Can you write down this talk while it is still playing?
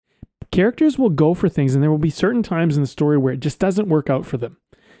characters will go for things, and there will be certain times in the story where it just doesn't work out for them.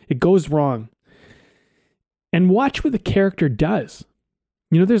 It goes wrong. And watch what the character does.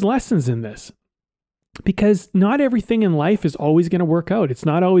 There's lessons in this, because not everything in life is always going to work out. It's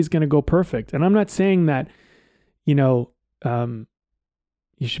not always going to go perfect. And I'm not saying that, you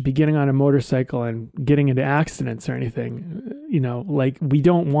should be getting on a motorcycle and getting into accidents or anything. Like, we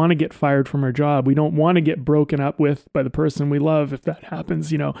don't want to get fired from our job. We don't want to get broken up with by the person we love if that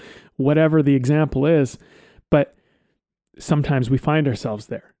happens, whatever the example is. But sometimes we find ourselves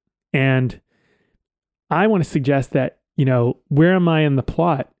there. And I want to suggest that, where am I in the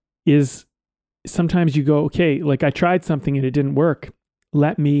plot is sometimes you go, okay, like I tried something and it didn't work.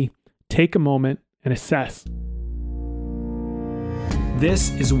 Let me take a moment and assess.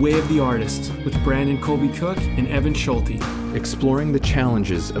 This is Way of the Artist with Brandon Colby Cook and Evan Schulte, exploring the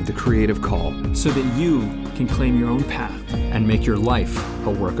challenges of the creative call so that you can claim your own path and make your life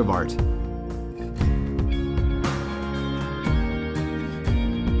a work of art.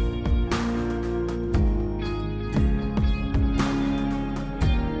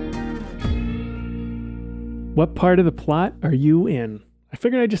 What part of the plot are you in? I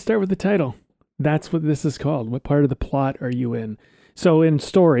figured I'd just start with the title. That's what this is called. What part of the plot are you in? So in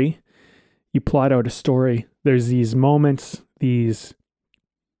story, you plot out a story. There's these moments, you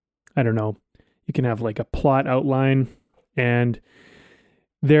can have like a plot outline, and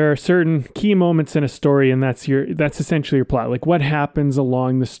there are certain key moments in a story, and that's essentially your plot. Like what happens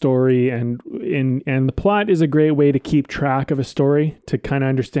along the story, and the plot is a great way to keep track of a story, to kind of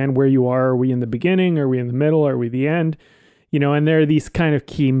understand where you are. Are we in the beginning? Are we in the middle? Are we the end? And there are these kind of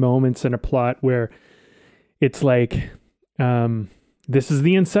key moments in a plot where it's like, this is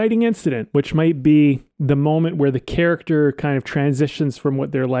the inciting incident, which might be the moment where the character kind of transitions from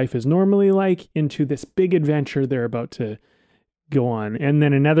what their life is normally like into this big adventure they're about to go on. And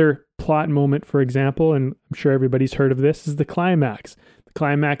then another plot moment, for example, and I'm sure everybody's heard of this, is the climax. The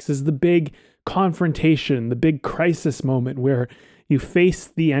climax is the big confrontation, the big crisis moment where you face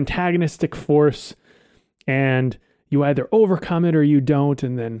the antagonistic force and you either overcome it or you don't,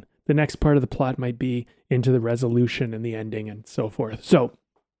 and then the next part of the plot might be into the resolution and the ending and so forth. So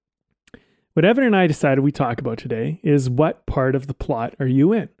what Evan and I decided we talk about today is what part of the plot are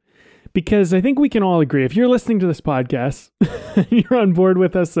you in? Because I think we can all agree, if you're listening to this podcast, you're on board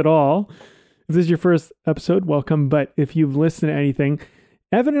with us at all, if this is your first episode, welcome. But if you've listened to anything,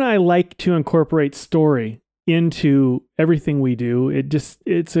 Evan and I like to incorporate story into everything we do.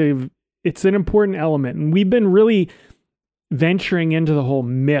 It's an important element. And we've been really venturing into the whole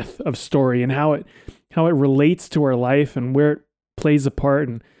myth of story and how it relates to our life and where it plays a part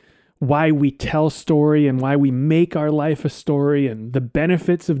and why we tell story and why we make our life a story and the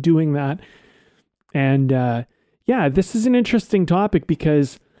benefits of doing that. And this is an interesting topic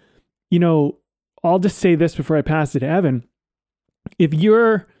because, I'll just say this before I pass it to Evan. If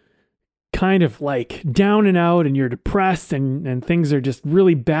you're kind of like down and out and you're depressed and things are just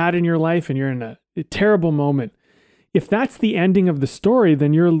really bad in your life and you're in a terrible moment, if that's the ending of the story,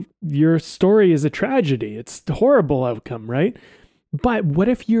 then your story is a tragedy. It's a horrible outcome, right? But what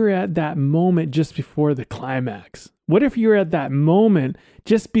if you're at that moment just before the climax? What if you're at that moment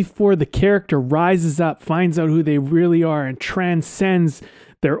just before the character rises up, finds out who they really are, and transcends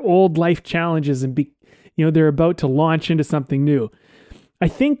their old life challenges and they're about to launch into something new? I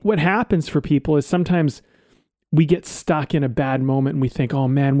think what happens for people is sometimes we get stuck in a bad moment and we think, oh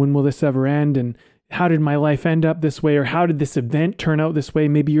man, when will this ever end? And how did my life end up this way? Or how did this event turn out this way?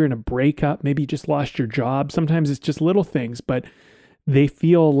 Maybe you're in a breakup. Maybe you just lost your job. Sometimes it's just little things, but they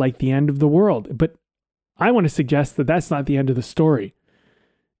feel like the end of the world. But I want to suggest that that's not the end of the story.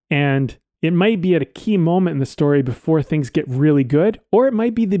 And it might be at a key moment in the story before things get really good, or it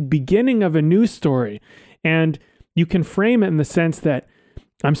might be the beginning of a new story. And you can frame it in the sense that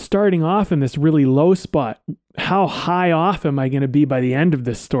I'm starting off in this really low spot. How high off am I going to be by the end of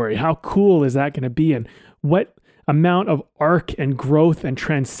this story? How cool is that going to be? And what amount of arc and growth and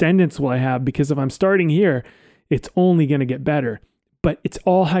transcendence will I have? Because if I'm starting here, it's only going to get better. But it's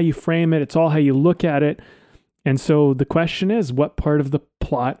all how you frame it. It's all how you look at it. And so the question is, what part of the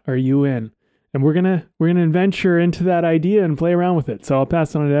plot are you in? And we're gonna venture into that idea and play around with it. So I'll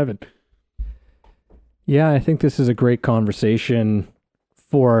pass it on to Evan. Yeah, I think this is a great conversation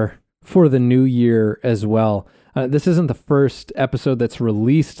for the new year as well. This isn't the first episode that's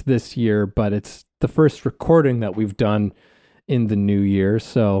released this year, but it's the first recording that we've done in the new year.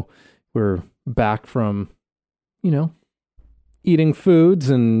 So we're back from, eating foods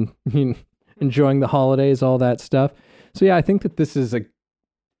and enjoying the holidays, all that stuff. So yeah, I think that this is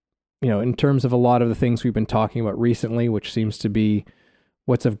in terms of a lot of the things we've been talking about recently, which seems to be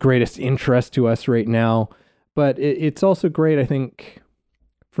what's of greatest interest to us right now. But it's also great, I think,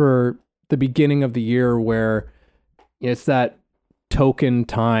 for the beginning of the year where it's that token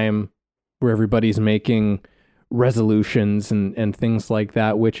time where everybody's making resolutions and things like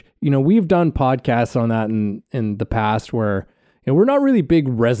that, which, we've done podcasts on that in the past where, we're not really big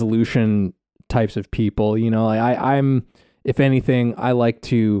resolution types of people. I'm, if anything, I like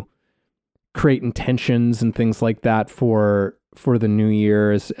to create intentions and things like that for the new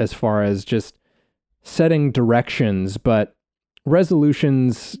year as far as just setting directions. But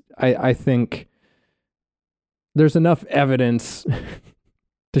resolutions, I think there's enough evidence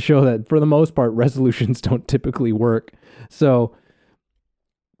to show that for the most part, resolutions don't typically work. So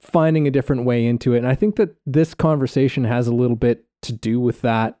finding a different way into it. And I think that this conversation has a little bit to do with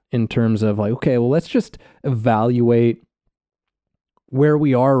that in terms of like, okay, well, let's just evaluate where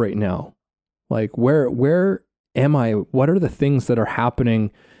we are right now. Like, where am I? What are the things that are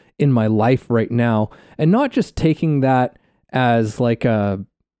happening in my life right now? And not just taking that as like a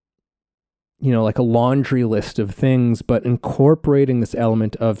laundry list of things, but incorporating this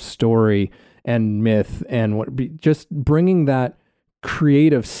element of story and myth and just bringing that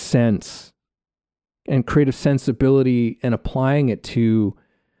creative sense and creative sensibility and applying it to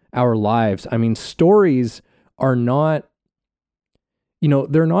our lives. I mean, stories are not,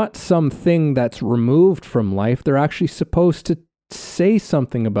 they're not something that's removed from life. They're actually supposed to say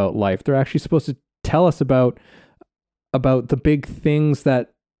something about life. They're actually supposed to tell us about the big things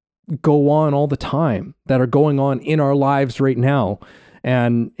that go on all the time, that are going on in our lives right now.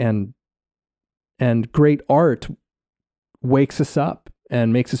 And great art wakes us up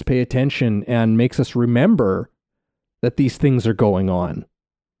and makes us pay attention and makes us remember that these things are going on,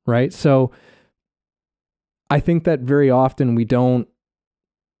 right? So I think that very often we don't,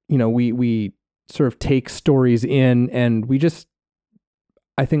 we sort of take stories in and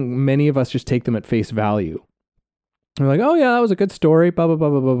I think many of us just take them at face value. We're like, oh yeah, that was a good story, blah, blah, blah,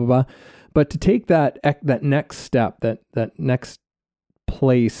 blah, blah, blah, blah. But to take that next step, that next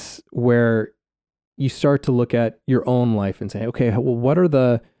place where you start to look at your own life and say, okay, well, what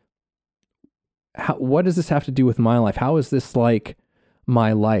does this have to do with my life? How is this like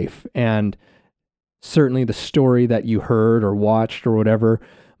my life? And certainly the story that you heard or watched or whatever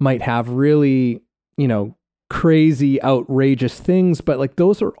might have really, crazy, outrageous things, but like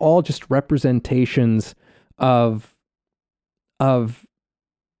those are all just representations of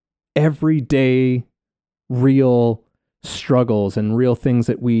everyday real struggles and real things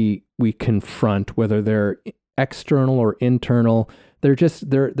that we confront, whether they're external or internal. They're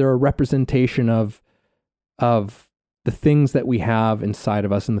a representation of the things that we have inside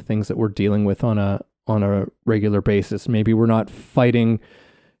of us and the things that we're dealing with on a regular basis. Maybe we're not fighting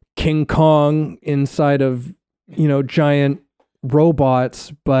King Kong inside of, giant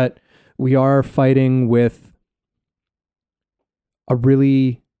robots, but we are fighting with a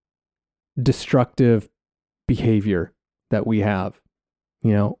really destructive behavior that we have,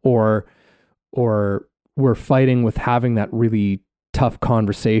 or we're fighting with having that really tough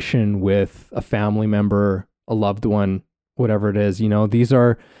conversation with a family member, a loved one, whatever it is. These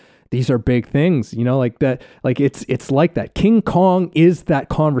are big things, like that, like it's like that. King Kong is that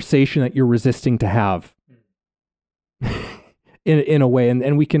conversation that you're resisting to have in a way.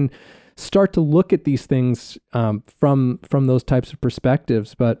 And we can start to look at these things from those types of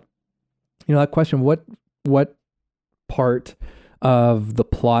perspectives. But that question, what part of the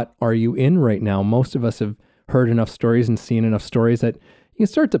plot are you in right now? Most of us have heard enough stories and seen enough stories that you can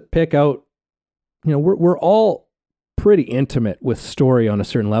start to pick out, we're all pretty intimate with story on a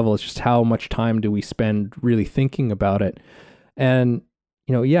certain level. It's just how much time do we spend really thinking about it? And,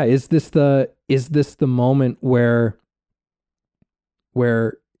 is this the moment where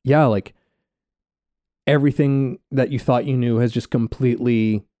like everything that you thought you knew has just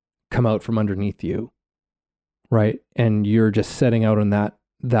completely come out from underneath you, right? And you're just setting out on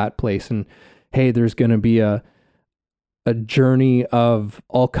that place. And hey, there's going to be a journey of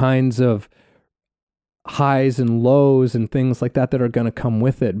all kinds of highs and lows and things like that are going to come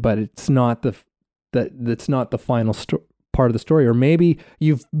with it, but it's not that's not the final part of the story. Or maybe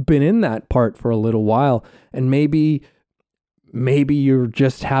you've been in that part for a little while, and maybe you're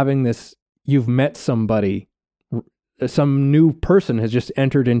just having this, you've met somebody, some new person has just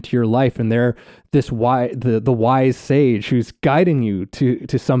entered into your life, and they're the wise sage who's guiding you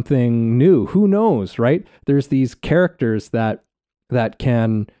to something new. Who knows, right? There's these characters that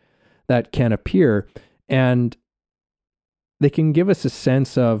can appear, and they can give us a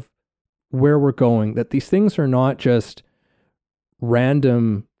sense of where we're going, that these things are not just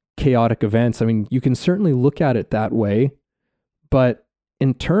random chaotic events. I mean, you can certainly look at it that way, but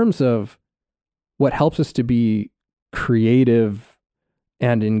in terms of what helps us to be creative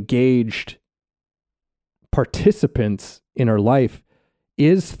and engaged participants in our life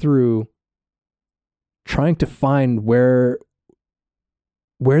is through trying to find where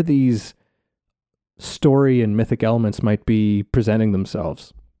these story and mythic elements might be presenting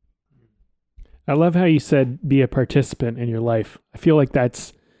themselves. I love how you said be a participant in your life. I feel like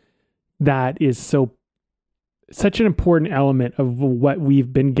that is such an important element of what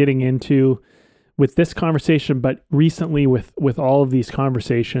we've been getting into with this conversation, but recently with all of these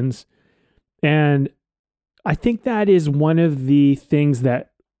conversations. And I think that is one of the things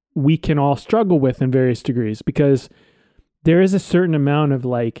that we can all struggle with in various degrees, because there is a certain amount of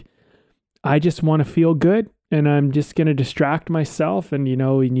like, I just want to feel good and I'm just going to distract myself. And,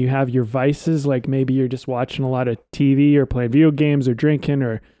 and you have your vices, like maybe you're just watching a lot of TV or playing video games or drinking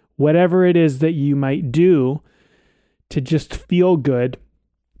or whatever it is that you might do to just feel good.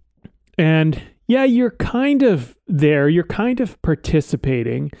 And yeah, you're kind of there, you're kind of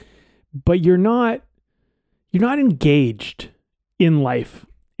participating, but you're not engaged in life,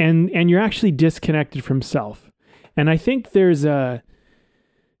 and you're actually disconnected from self. And I think there's and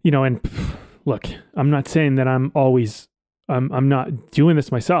look, I'm not saying that I'm not doing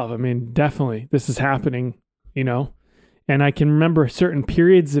this myself. I mean, definitely this is happening, and I can remember certain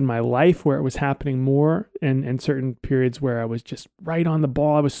periods in my life where it was happening more, and certain periods where I was just right on the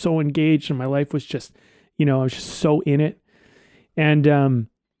ball. I was so engaged and my life was just, I was just so in it. And,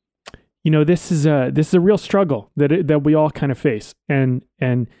 this is a real struggle that we all kind of face, and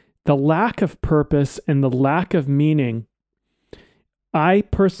the lack of purpose and the lack of meaning. I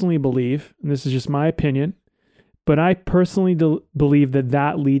personally believe, and this is just my opinion, but I personally believe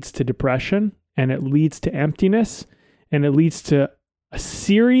that leads to depression, and it leads to emptiness, and it leads to a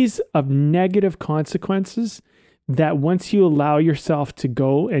series of negative consequences that once you allow yourself to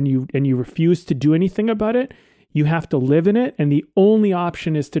go and you refuse to do anything about it, you have to live in it. And the only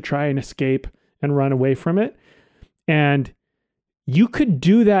option is to try and escape and run away from it. And you could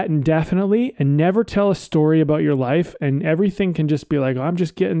do that indefinitely and never tell a story about your life. And everything can just be like, oh, I'm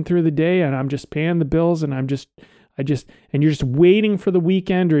just getting through the day and I'm just paying the bills and and you're just waiting for the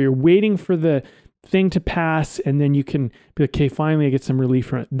weekend, or you're waiting for the thing to pass. And then you can be like, okay, finally I get some relief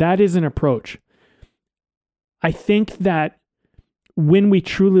from it. That is an approach. I think that when we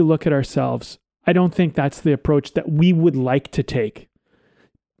truly look at ourselves, I don't think that's the approach that we would like to take.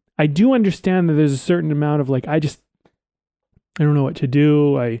 I do understand that there's a certain amount of like, I don't know what to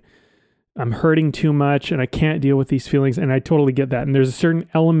do. I'm hurting too much and I can't deal with these feelings. And I totally get that. And there's a certain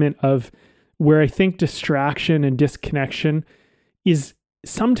element of where I think distraction and disconnection is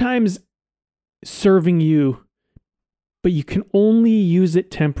sometimes serving you, but you can only use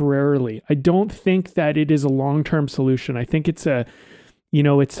it temporarily. I don't think that it is a long-term solution. I think it's okay,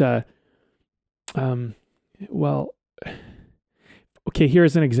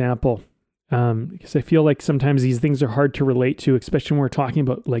 here's an example. Because I feel like sometimes these things are hard to relate to, especially when we're talking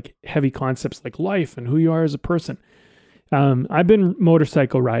about like heavy concepts like life and who you are as a person. I've been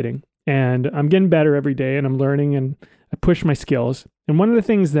motorcycle riding and I'm getting better every day, and I'm learning and I push my skills. And one of the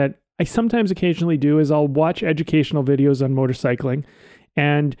things that I sometimes occasionally do is I'll watch educational videos on motorcycling,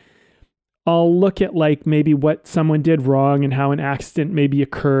 and I'll look at like maybe what someone did wrong and how an accident maybe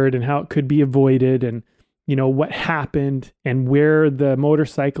occurred and how it could be avoided, and what happened and where the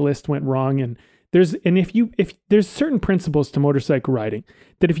motorcyclist went wrong. And if there's certain principles to motorcycle riding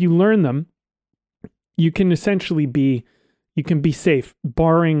that if you learn them, you can essentially be safe,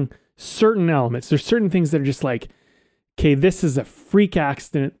 barring certain elements. There's certain things that are just like, okay, this is a freak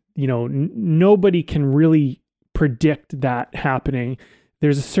accident. Nobody can really predict that happening.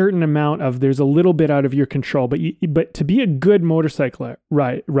 There's a certain amount of, there's a little bit out of your control, but to be a good motorcycle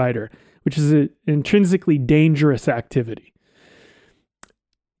rider, which is an intrinsically dangerous activity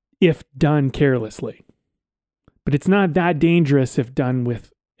if done carelessly. But it's not that dangerous if done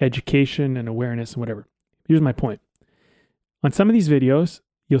with education and awareness and whatever. Here's my point. On some of these videos,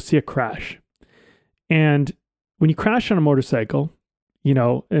 you'll see a crash. And when you crash on a motorcycle,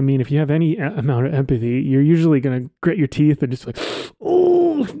 if you have any amount of empathy, you're usually going to grit your teeth and just like,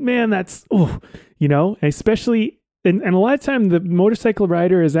 oh man, especially, and a lot of time the motorcycle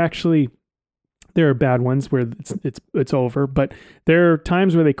rider is actually, there are bad ones where it's over, but there are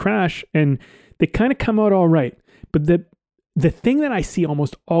times where they crash and they kind of come out all right. But the thing that I see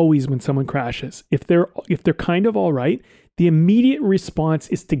almost always when someone crashes, if they're kind of all right, the immediate response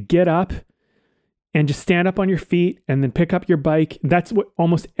is to get up and just stand up on your feet and then pick up your bike. That's what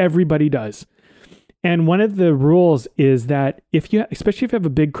almost everybody does. And one of the rules is that especially if you have a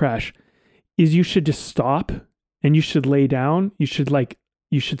big crash, is you should just stop and you should lay down. You should like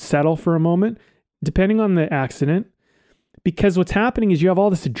should settle for a moment, depending on the accident, because what's happening is you have all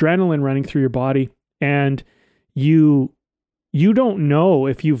this adrenaline running through your body, and you don't know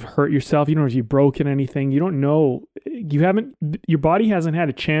if you've hurt yourself. You don't know if you've broken anything. You don't know. Your body hasn't had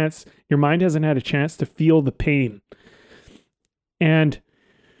a chance. Your mind hasn't had a chance to feel the pain. And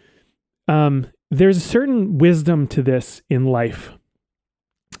there's a certain wisdom to this in life,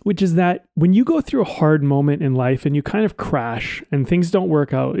 which is that when you go through a hard moment in life and you kind of crash and things don't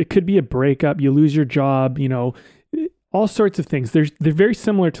work out, it could be a breakup, you lose your job, all sorts of things. They're very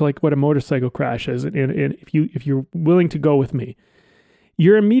similar to like what a motorcycle crash is. And if you're willing to go with me,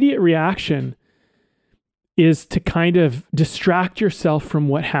 your immediate reaction is to kind of distract yourself from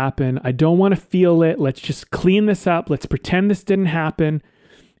what happened. I don't want to feel it. Let's just clean this up. Let's pretend this didn't happen.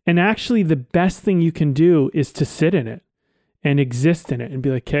 And actually, the best thing you can do is to sit in it and exist in it and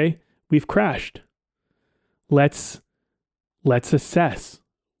be like, okay, we've crashed. Let's assess.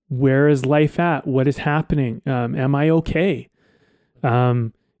 Where is life at? What is happening? Am I okay?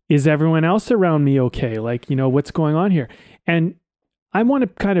 Is everyone else around me okay? Like, what's going on here? And I want to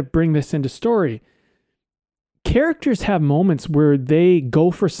kind of bring this into story. Characters have moments where they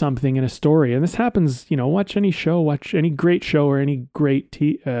go for something in a story. And this happens, watch any show, watch any great show or any great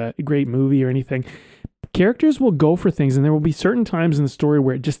movie or anything. Characters will go for things, and there will be certain times in the story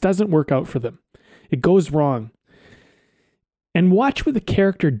where it just doesn't work out for them. It goes wrong. And watch what the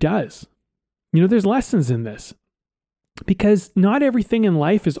character does. There's lessons in this, because not everything in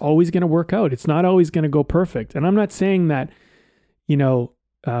life is always going to work out. It's not always going to go perfect. And I'm not saying that,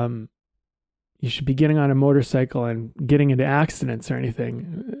 you should be getting on a motorcycle and getting into accidents or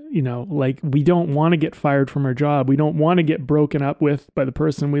anything. Like, we don't want to get fired from our job. We don't want to get broken up with by the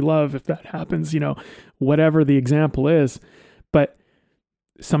person we love if that happens, whatever the example is. But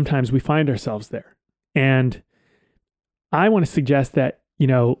sometimes we find ourselves there. And I want to suggest that,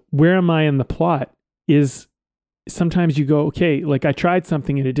 where am I in the plot is sometimes you go, okay, like I tried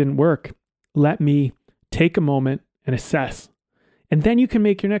something and it didn't work. Let me take a moment and assess. And then you can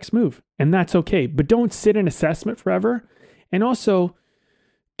make your next move. And that's okay. But don't sit in assessment forever. And also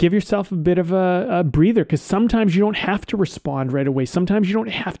give yourself a bit of a breather, because sometimes you don't have to respond right away. Sometimes you don't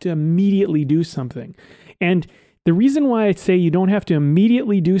have to immediately do something. And the reason why I say you don't have to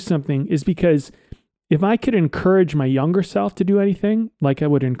immediately do something is because if I could encourage my younger self to do anything, like I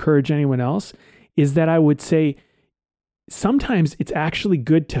would encourage anyone else, is that I would say sometimes it's actually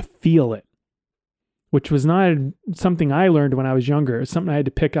good to feel it, which was not something I learned when I was younger. It's something I had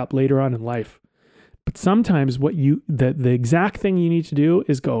to pick up later on in life. But sometimes the exact thing you need to do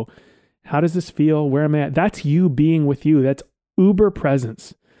is go, how does this feel? Where am I at? That's you being with you. That's uber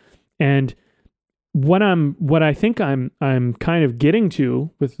presence. And what I think I'm kind of getting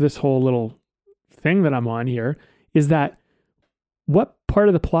to with this whole little thing that I'm on here is that what part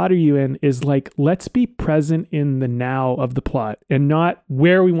of the plot are you in is like, let's be present in the now of the plot and not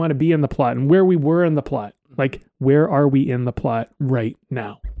where we want to be in the plot and where we were in the plot. Like, where are we in the plot right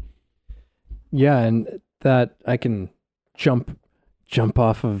now? Yeah. And that I can jump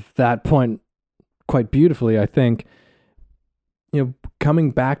off of that point quite beautifully. I think,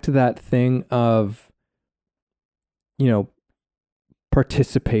 coming back to that thing of,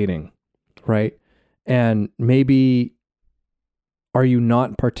 participating, right? And maybe are you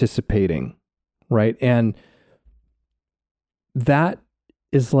not participating, right? And that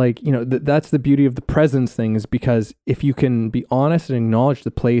is like, that's the beauty of the presence thing, is because if you can be honest and acknowledge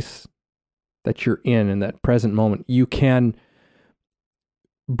the place that you're in that present moment, you can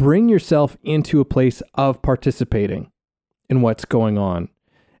bring yourself into a place of participating in what's going on.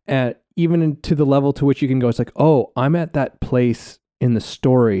 And even to the level to which you can go, it's like, oh, I'm at that place in the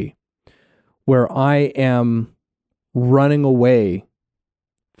story where I am running away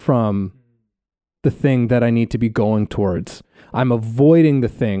from the thing that I need to be going towards. I'm avoiding the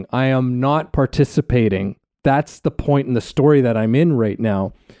thing. I am not participating. That's the point in the story that I'm in right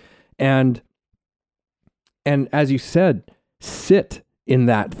now. And as you said, sit in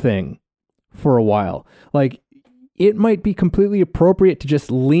that thing for a while. Like, it might be completely appropriate to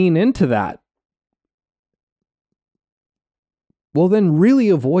just lean into that. Well, then really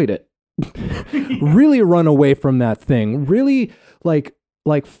avoid it. Really run away from that thing. Really like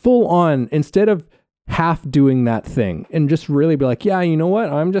full on, instead of half doing that thing, and just really be like, yeah, you know what?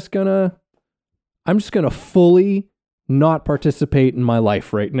 I'm just gonna fully not participate in my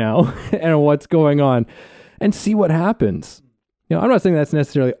life right now and what's going on, and see what happens. I'm not saying that's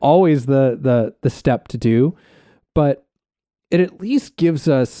necessarily always the step to do, but it at least gives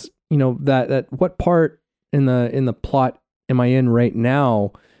us, that what part in the plot am I in right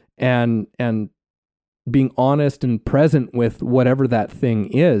now, and being honest and present with whatever that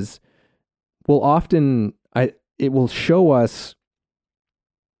thing is, will often, it will show us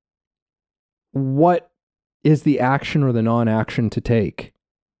what is the action or the non-action to take,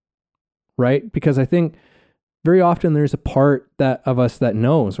 right? Because I think very often there's a part that of us that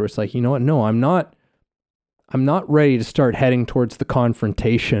knows, where it's like, you know what? No, I'm not ready to start heading towards the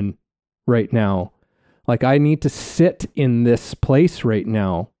confrontation right now. Like, I need to sit in this place right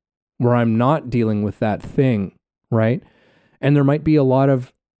now where I'm not dealing with that thing, right? And there might be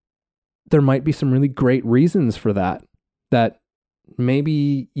some really great reasons for that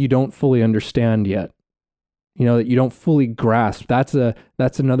maybe you don't fully understand yet, that you don't fully grasp. That's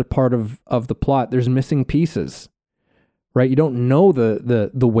another part of the plot. There's missing pieces, right? You don't know the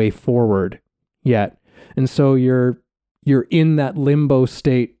way forward yet. And so you're in that limbo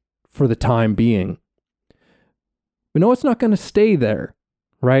state for the time being. But no, it's not going to stay there,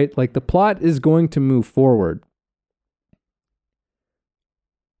 right? Like, the plot is going to move forward.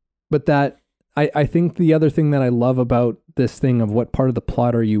 But I think the other thing that I love about this thing of what part of the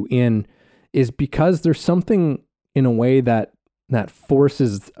plot are you in is because there's something in a way that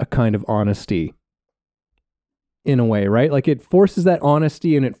forces a kind of honesty in a way, right? Like, it forces that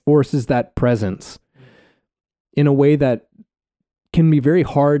honesty and it forces that presence in a way that can be very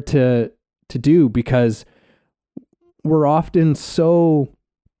hard to do, because we're often so,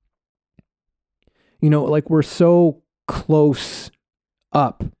 like, we're so close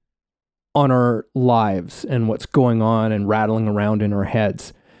up on our lives and what's going on and rattling around in our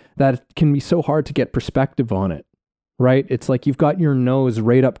heads that it can be so hard to get perspective on it, right? It's like you've got your nose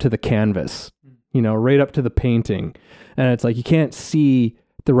right up to the canvas, right up to the painting. And it's like you can't see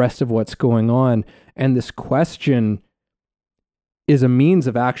the rest of what's going on. And this question is a means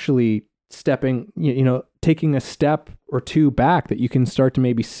of actually stepping, taking a step or two back, that you can start to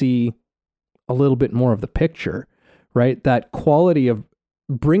maybe see a little bit more of the picture, right? That quality of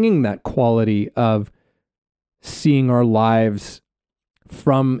bringing that quality of seeing our lives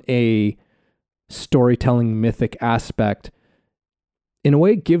from a storytelling mythic aspect, in a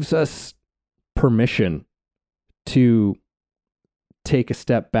way, gives us permission to take a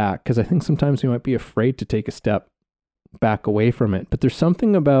step back. Because I think sometimes we might be afraid to take a step back away from it. But there's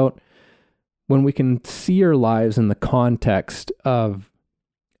something about when we can see our lives in the context of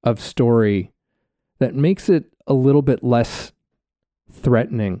story that makes it a little bit less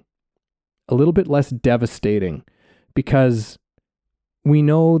threatening, a little bit less devastating, because we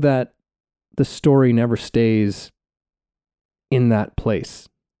know that the story never stays in that place,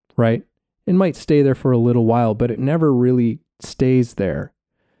 right? It might stay there for a little while, but it never really stays there,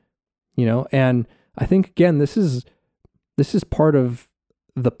 and I think, again, this is part of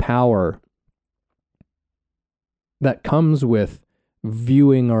the power that comes with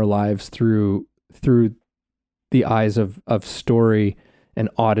viewing our lives through the eyes of story and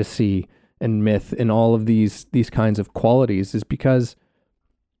odyssey and myth and all of these kinds of qualities, is because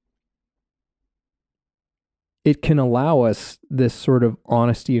it can allow us this sort of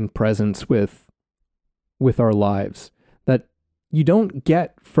honesty and presence with our lives that you don't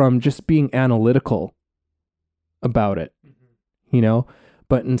get from just being analytical about it,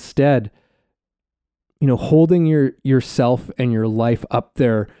 but instead, holding yourself and your life up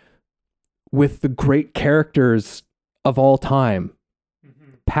there with the great characters of all time,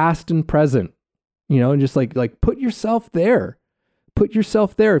 past and present, and just like put yourself there,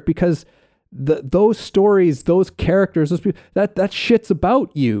 because those stories, those characters, those people, that shit's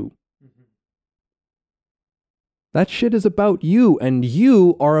about you. That shit is about you, and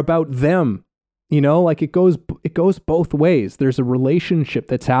you are about them. Like, it goes both ways. There's a relationship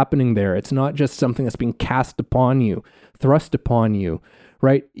that's happening there. It's not just something that's being cast upon you, thrust upon you,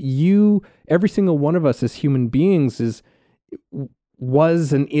 right? Every single one of us as human beings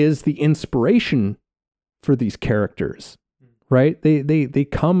was and is the inspiration for these characters, right? They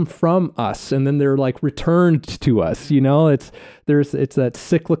come from us, and then they're like returned to us. It's that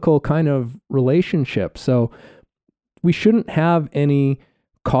cyclical kind of relationship. So we shouldn't have any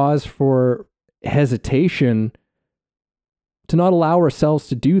cause for hesitation to not allow ourselves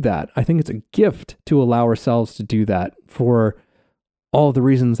to do that. I think it's a gift to allow ourselves to do that for all the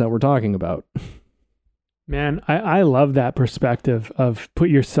reasons that we're talking about. Man, I love that perspective of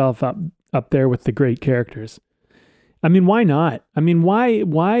put yourself up there with the great characters. I mean, why not? I mean,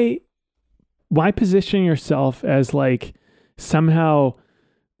 why position yourself as like somehow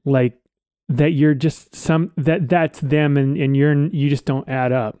like that you're just that's them and you just don't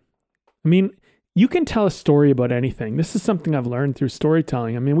add up. I mean, you can tell a story about anything. This is something I've learned through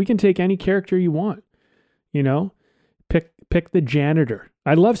storytelling. I mean, we can take any character you want, pick the janitor,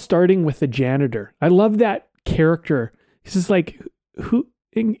 I love starting with the janitor. I love that character. He's just like, who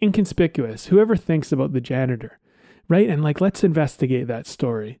inconspicuous, whoever thinks about the janitor, right? And like, let's investigate that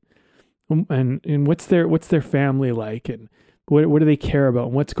story. And what's their family like, and what do they care about,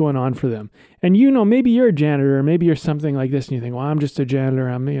 and what's going on for them? And maybe you're a janitor, or maybe you're something like this, and you think, well, I'm just a janitor,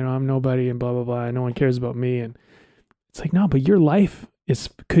 I'm nobody, and blah blah blah, and no one cares about me. And it's like, no, but your life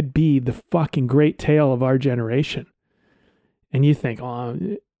could be the fucking great tale of our generation. And you think, oh,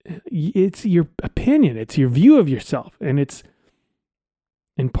 it's your opinion, it's your view of yourself,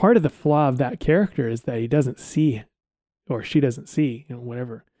 and part of the flaw of that character is that he doesn't see, or she doesn't see,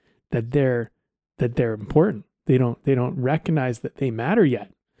 whatever, that they're important. They don't recognize that they matter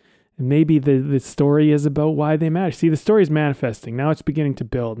yet. And maybe the story is about why they matter. See, the story is manifesting. Now it's beginning to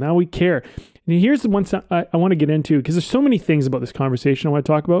build. Now we care. And here's the one I want to get into, because there's so many things about this conversation I want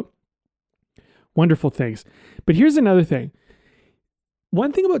to talk about. Wonderful things. But here's another thing.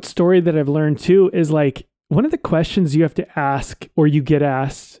 One thing about story that I've learned too is like, one of the questions you have to ask, or you get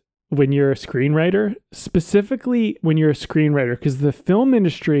asked when you're a screenwriter, specifically when you're a screenwriter, because the film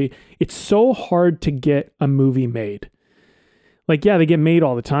industry, it's so hard to get a movie made. Like, yeah, they get made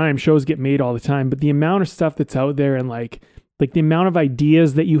all the time. Shows get made all the time. But the amount of stuff that's out there, and like the amount of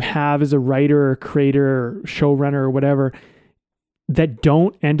ideas that you have as a writer or creator or showrunner or whatever that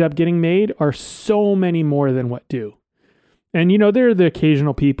don't end up getting made are so many more than what do. And, there are the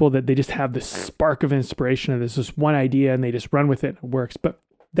occasional people that they just have this spark of inspiration, and there's this one idea and they just run with it and it works. But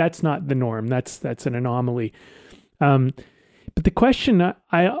that's not the norm. That's an anomaly. But the question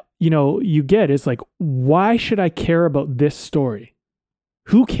you get is like, why should I care about this story?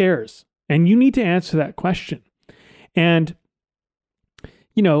 Who cares? And you need to answer that question. And,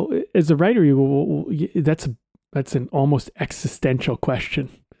 as a writer, you go, well, that's an almost existential question.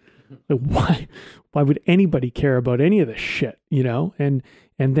 Like, why would anybody care about any of this shit? And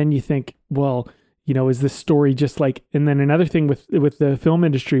then you think, well, is this story just like, and then another thing with the film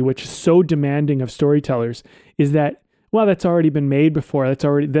industry, which is so demanding of storytellers, is that, well, that's already been made before.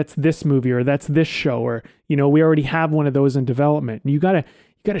 That's this movie, or that's this show, or, we already have one of those in development. And you gotta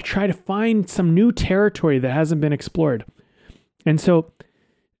try to find some new territory that hasn't been explored. And so,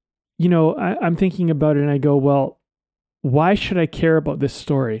 I'm thinking about it and I go, well, why should I care about this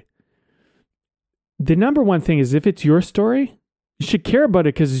story? The number one thing is, if it's your story, you should care about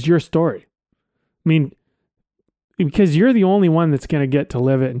it because it's your story. I mean, because you're the only one that's going to get to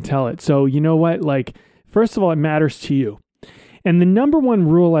live it and tell it. So you know what? Like, first of all, it matters to you. And the number one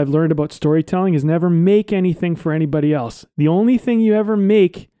rule I've learned about storytelling is never make anything for anybody else. The only thing you ever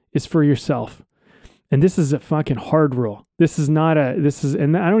make is for yourself. And this is a fucking hard rule.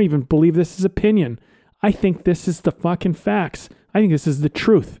 And I don't even believe this is opinion. I think this is the fucking facts. I think this is the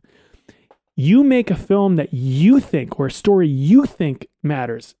truth. You make a film that you think, or a story you think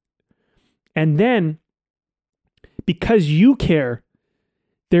matters. And then, because you care,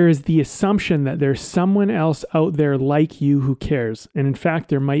 there is the assumption that there's someone else out there like you who cares. And in fact,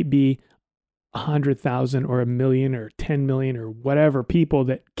 there might be 100,000 or 1 million or 10 million or whatever people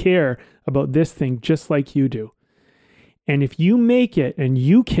that care about this thing just like you do. And if you make it and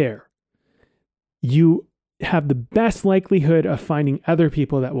you care, you have the best likelihood of finding other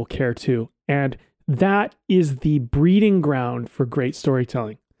people that will care too. And that is the breeding ground for great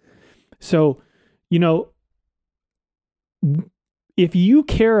storytelling. So, if you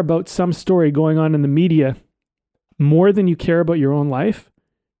care about some story going on in the media more than you care about your own life,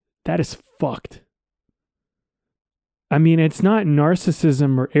 that is fucked. I mean, it's not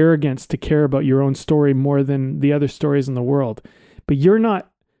narcissism or arrogance to care about your own story more than the other stories in the world, but you're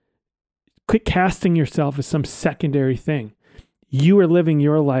not quit casting yourself as some secondary thing. You are living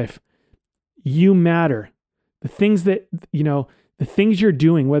your life. You matter. The things that, the things you're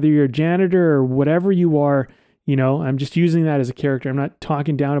doing, whether you're a janitor or whatever you are, I'm just using that as a character. I'm not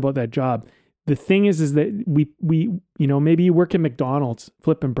talking down about that job. The thing is that we maybe you work at McDonald's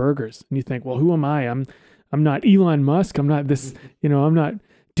flipping burgers and you think, well, who am I? I'm not Elon Musk. I'm not this, I'm not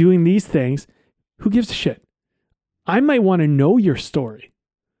doing these things. Who gives a shit? I might want to know your story.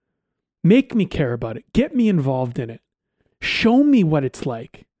 Make me care about it. Get me involved in it. Show me what it's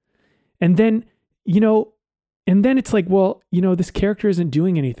like. And then, it's like, well, this character isn't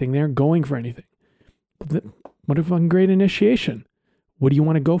doing anything. They aren't going for anything. What if on great initiation? What do you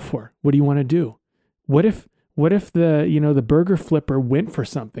want to go for? What do you want to do? What if the burger flipper went for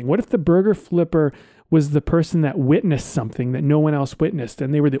something? What if the burger flipper was the person that witnessed something that no one else witnessed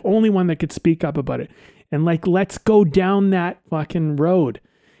and they were the only one that could speak up about it? And like, let's go down that fucking road.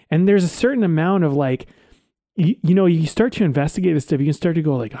 And there's a certain amount of like, you start to investigate this stuff. You can start to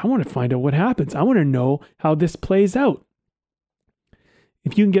go like, I want to find out what happens. I want to know how this plays out.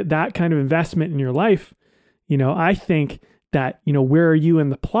 if you can get that kind of investment in your life, I think that, where are you in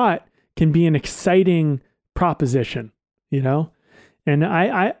the plot can be an exciting proposition, And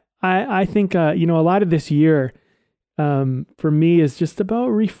I think, a lot of this year, for me is just about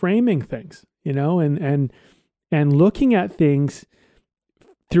reframing things, and looking at things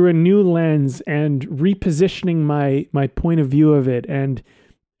through a new lens and repositioning my point of view of it. And,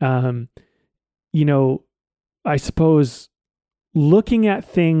 I suppose looking at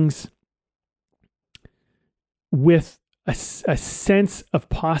things with a sense of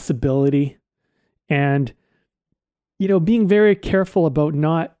possibility and, being very careful about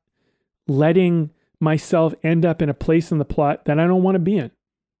not letting myself end up in a place in the plot that I don't want to be in.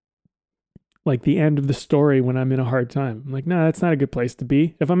 Like the end of the story when I'm in a hard time. I'm like, no, that's not a good place to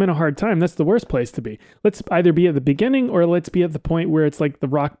be. If I'm in a hard time, that's the worst place to be. Let's either be at the beginning or let's be at the point where it's like the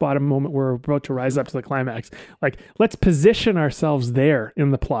rock bottom moment where we're about to rise up to the climax. Like, let's position ourselves there in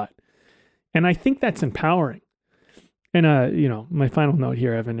the plot. And I think that's empowering. And, my final note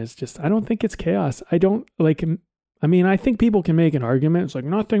here, Evan, is just, I don't think it's chaos. I think people can make an argument. It's like,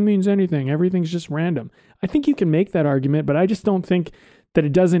 nothing means anything. Everything's just random. I think you can make that argument, but I just don't think that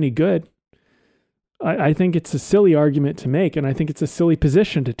it does any good. I think it's a silly argument to make, and I think it's a silly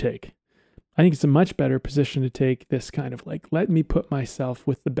position to take. I think it's a much better position to take, this kind of like, let me put myself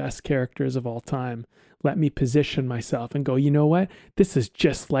with the best characters of all time. Let me position myself and go, you know what? This is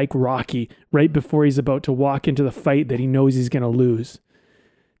just like Rocky right before he's about to walk into the fight that he knows he's going to lose.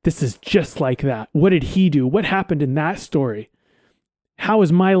 This is just like that. What did he do? What happened in that story? How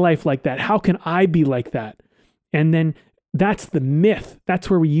is my life like that? How can I be like that? And then that's the myth. That's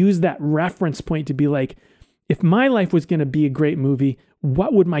where we use that reference point to be like, if my life was going to be a great movie,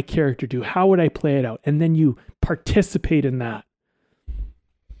 what would my character do? How would I play it out? And then you participate in that.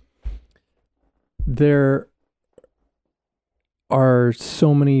 There are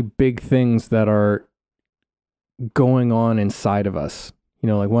so many big things that are going on inside of us.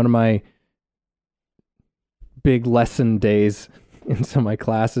 Like one of my big lesson days in some of my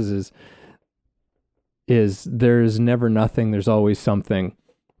classes is there's never nothing, there's always something.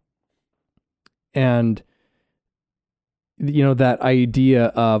 And that idea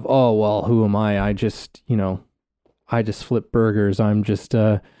of, oh, well, who am I? I just flip burgers. I'm just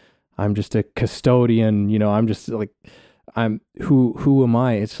a custodian, I'm just like, who am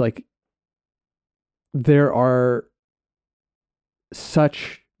I? It's like, there are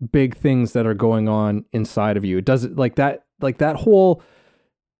such big things that are going on inside of you. It doesn't like that whole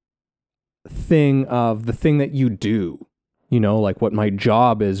thing of the thing that you do, like what my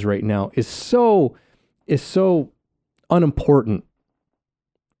job is right now is so unimportant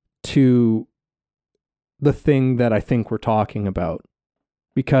to the thing that I think we're talking about.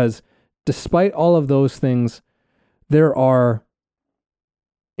 Because despite all of those things, there are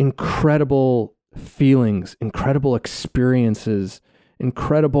incredible feelings, incredible experiences,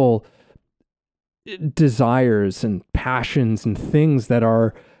 incredible desires and passions and things that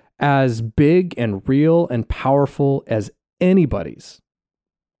are as big and real and powerful as anybody's.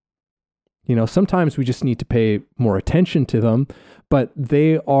 Sometimes we just need to pay more attention to them, but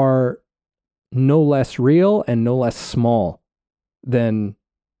they are no less real and no less small than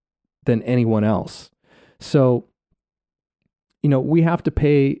anyone else. So, we have to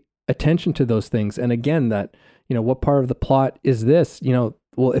pay attention to those things. And again, that, what part of the plot is this?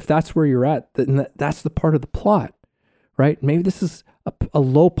 Well, if that's where you're at, then that's the part of the plot, right? Maybe this is a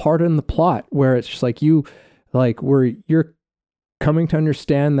low part in the plot where it's just like where you're coming to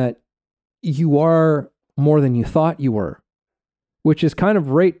understand that you are more than you thought you were, which is kind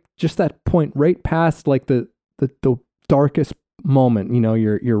of just that point right past like the darkest moment,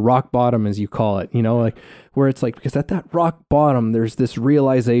 your rock bottom, as you call it, like where it's like, because at that rock bottom, there's this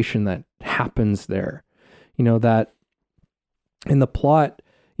realization that happens there, that in the plot,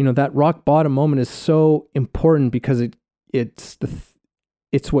 that rock bottom moment is so important because it's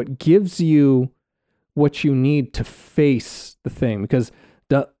what gives you what you need to face the thing. Because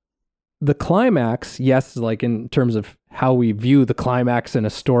the climax, yes, like in terms of how we view the climax in a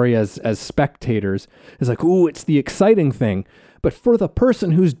story as spectators, is like, ooh, it's the exciting thing. But for the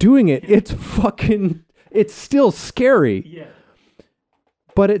person who's doing it, it's still scary. Yeah.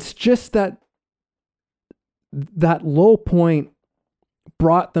 But it's just that low point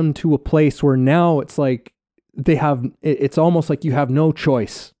brought them to a place where now it's like it's almost like you have no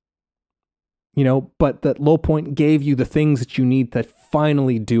choice, but that low point gave you the things that you need to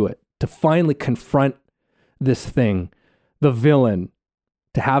finally do it, to finally confront this thing, the villain,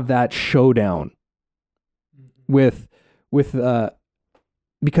 to have that showdown with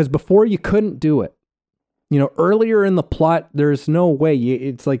because before you couldn't do it. earlier in the plot, there's no way.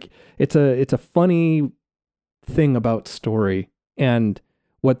 It's like it's a funny thing about story and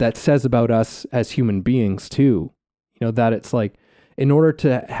what that says about us as human beings too. That it's like, in order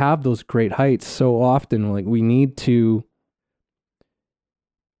to have those great heights, so often like we need to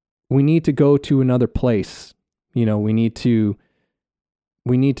go to another place. We need to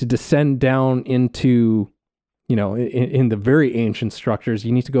descend down into, in the very ancient structures,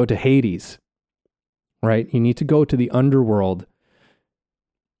 you need to go to Hades, right? You need to go to the underworld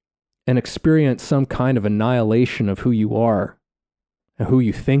and experience some kind of annihilation of who you are and who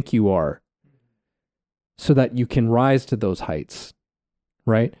you think you are, so that you can rise to those heights,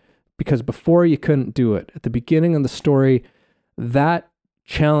 right? Because before, you couldn't do it. At the beginning of the story, that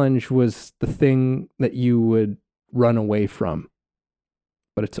challenge was the thing that you would run away from.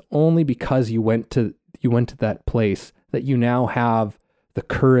 But it's only because you went to that place that you now have the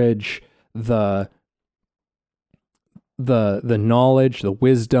courage, the knowledge, the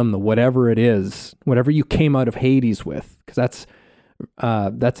wisdom, the whatever it is, whatever you came out of Hades with. Because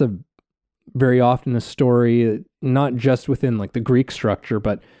that's a very often a story, not just within like the Greek structure,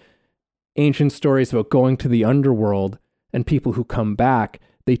 but ancient stories about going to the underworld, and people who come back,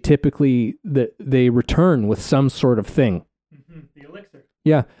 they typically they return with some sort of thing. The elixir.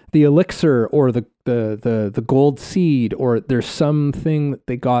 Yeah, the elixir, or the gold seed, or there's something that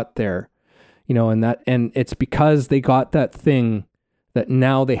they got there, and it's because they got that thing that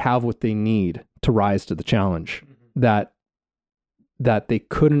now they have what they need to rise to the challenge that they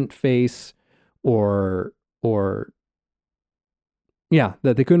couldn't face, that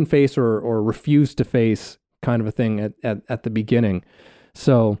they couldn't face or refuse to face, kind of a thing at the beginning.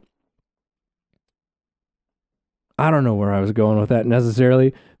 So I don't know where I was going with that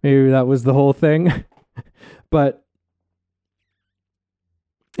necessarily. Maybe that was the whole thing. But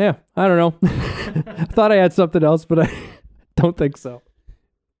yeah, I don't know. I thought I had something else, but I don't think so.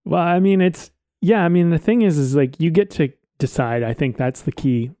 Well, I mean, the thing is like, you get to decide. I think that's the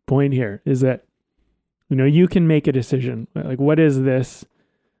key point here, is that, you can make a decision. Like, what is this?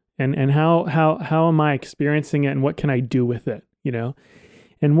 And how am I experiencing it, and what can I do with it?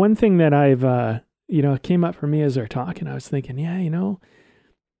 And one thing that I've, came up for me as they're talking, I was thinking,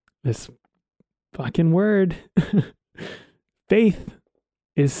 this fucking word, faith,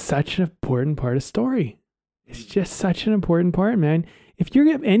 is such an important part of story. It's just such an important part, man. If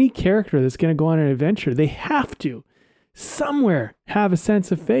you have any character that's going to go on an adventure, they have to somewhere have a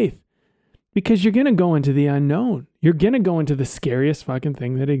sense of faith, because you're going to go into the unknown. You're going to go into the scariest fucking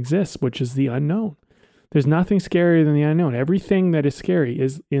thing that exists, which is the unknown. There's nothing scarier than the unknown. Everything that is scary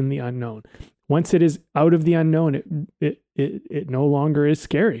is in the unknown. Once it is out of the unknown, it no longer is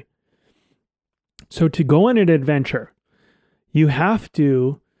scary. So to go on an adventure, you have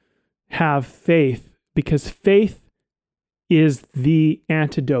to have faith, because faith is the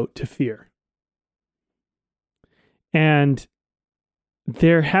antidote to fear. And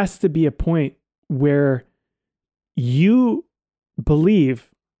there has to be a point where you believe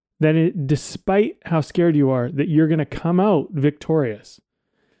that despite how scared you are, that you're going to come out victorious.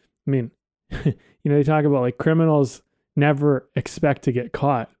 I mean, they talk about like criminals never expect to get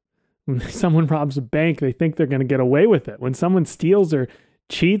caught. When someone robs a bank, they think they're going to get away with it. When someone steals or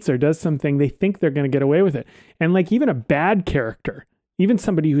cheats or does something, they think they're going to get away with it. And like, even a bad character, even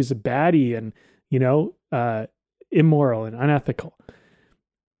somebody who's a baddie and, immoral and unethical,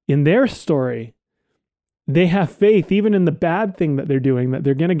 in their story, they have faith even in the bad thing that they're doing, that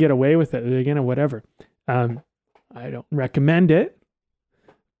they're going to get away with it. They're going to whatever. I don't recommend it,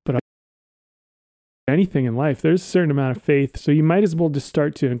 but anything in life, there's a certain amount of faith. So you might as well just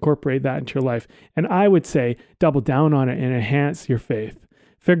start to incorporate that into your life. And I would say double down on it and enhance your faith.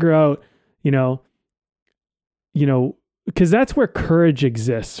 Figure out, because that's where courage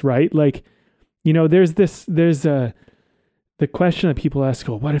exists, right? Like, there's the question that people ask,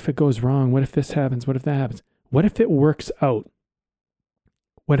 well, what if it goes wrong? What if this happens? What if that happens? What if it works out?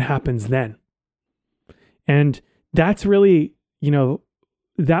 What happens then? And that's really,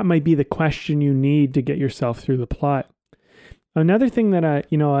 that might be the question you need to get yourself through the plot. Another thing that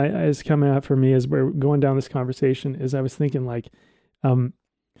is coming up for me as we're going down this conversation is I was thinking like,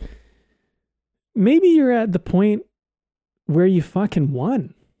 maybe you're at the point where you fucking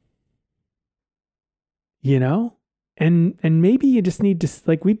won, And maybe you just need to,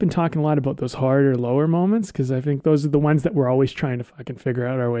 like, we've been talking a lot about those harder, lower moments, because I think those are the ones that we're always trying to fucking figure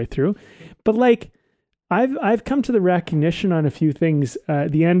out our way through. But like, I've come to the recognition on a few things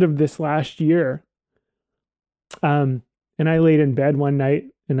at the end of this last year. And I laid in bed one night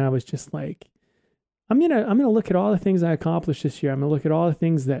and I was just like, I'm gonna look at all the things I accomplished this year. I'm gonna look at all the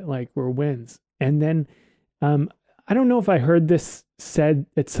things that like were wins. And then I don't know if I heard this said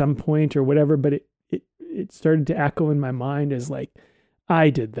at some point or whatever, but it started to echo in my mind as like, I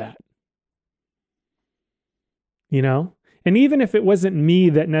did that, you know? And even if it wasn't me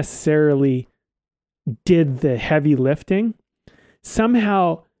that necessarily did the heavy lifting,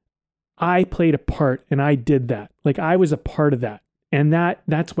 somehow I played a part and I did that. Like I was a part of that. And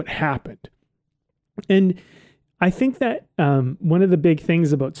that's what happened. And I think that one of the big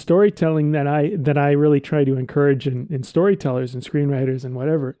things about storytelling that I really try to encourage in storytellers and screenwriters and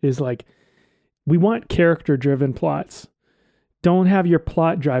whatever is like, we want character driven plots. Don't have your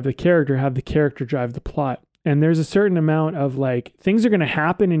plot drive the character, have the character drive the plot. And there's a certain amount of like, things are going to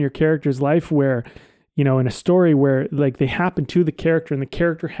happen in your character's life where, you know, in a story where like they happen to the character and the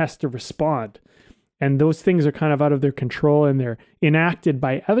character has to respond. And those things are kind of out of their control and they're enacted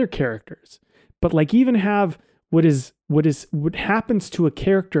by other characters. But like even have what happens to a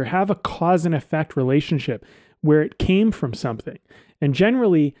character have a cause and effect relationship where it came from something. And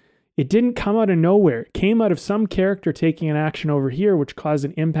generally it didn't come out of nowhere. It came out of some character taking an action over here, which caused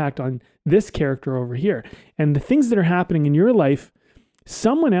an impact on this character over here. And the things that are happening in your life,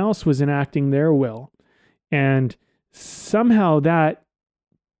 someone else was enacting their will. And somehow that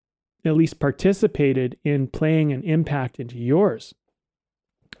at least participated in playing an impact into yours.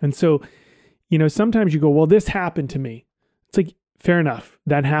 And so, you know, sometimes you go, well, this happened to me. It's like, fair enough.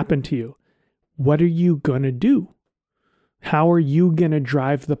 That happened to you. What are you going to do? How are you going to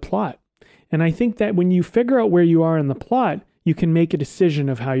drive the plot? And I think that when you figure out where you are in the plot, you can make a decision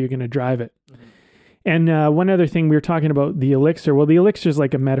of how you're going to drive it. Mm-hmm. And one other thing, we were talking about the elixir. Well, the elixir is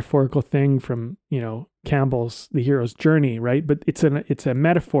like a metaphorical thing from, you know, Campbell's The Hero's Journey, right? But it's a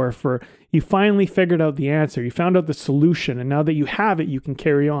metaphor for you finally figured out the answer. You found out the solution. And now that you have it, you can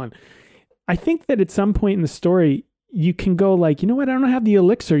carry on. I think that at some point in the story, you can go like, you know what? I don't have the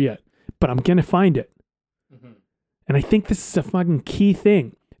elixir yet, but I'm going to find it. Mm-hmm. And I think this is a fucking key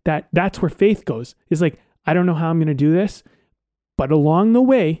thing that's where faith goes. Is like, I don't know how I'm going to do this, but along the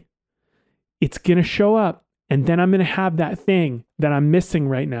way, it's going to show up. And then I'm going to have that thing that I'm missing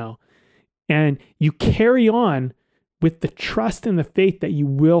right now. And you carry on with the trust and the faith that you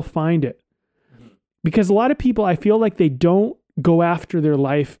will find it. Mm-hmm. Because a lot of people, I feel like they don't go after their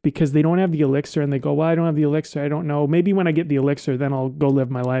life because they don't have the elixir and they go, well, I don't have the elixir. I don't know. Maybe when I get the elixir, then I'll go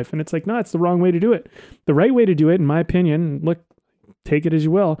live my life. And it's like, no, it's the wrong way to do it. The right way to do it, in my opinion, look, take it as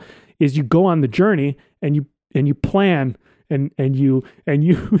you will, is you go on the journey and you plan and you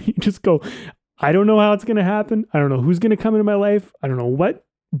you just go, I don't know how it's going to happen. I don't know who's going to come into my life. I don't know what,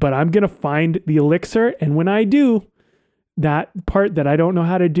 but I'm going to find the elixir. And when I do, that part that I don't know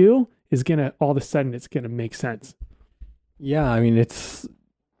how to do is going to, all of a sudden, it's going to make sense. Yeah, I mean, it's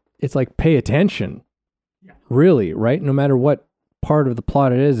like pay attention, really, right? No matter what part of the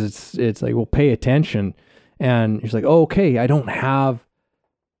plot it is, it's like, well, pay attention. And it's like, oh, okay, I don't have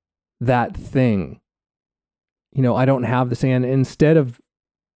that thing. You know, I don't have this. And instead of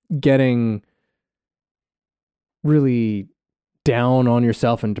getting really down on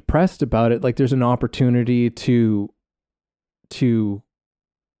yourself and depressed about it, like there's an opportunity to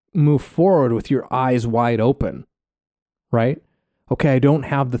move forward with your eyes wide open. Right? Okay, I don't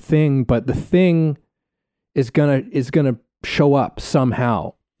have the thing, but the thing is gonna show up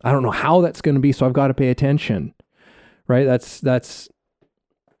somehow. I don't know how that's gonna be, so I've got to pay attention. Right? That's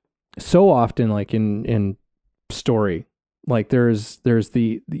so often like in story. Like there's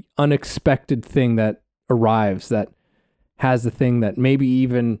the unexpected thing that arrives that has the thing that maybe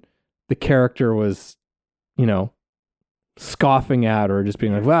even the character was, you know, scoffing at or just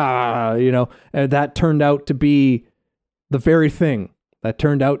being like, ah, you know, and that turned out to be the very thing that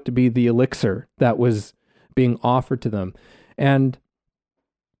turned out to be the elixir that was being offered to them. And,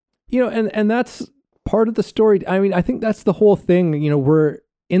 you know, and that's part of the story. I mean, I think that's the whole thing. You know, we're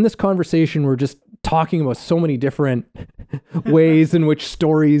in this conversation, we're just talking about so many different ways in which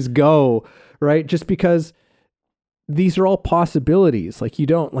stories go, right? Just because these are all possibilities. Like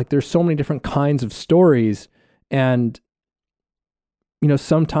there's so many different kinds of stories. And, you know,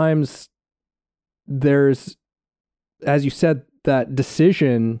 sometimes there's, as you said, that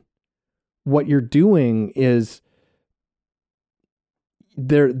decision, what you're doing is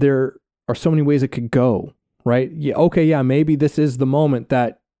there are so many ways it could go, right? Yeah, okay, yeah, maybe this is the moment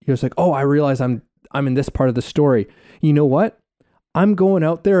that you're just like, oh, I realize I'm in this part of the story. You know what? I'm going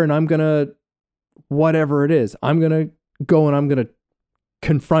out there and I'm gonna, whatever it is, I'm gonna go and I'm gonna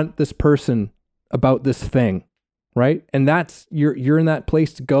confront this person about this thing, right? And that's you're in that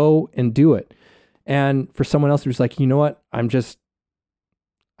place to go and do it. And for someone else who's like, you know what? I'm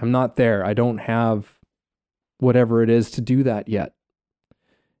not there. I don't have whatever it is to do that yet.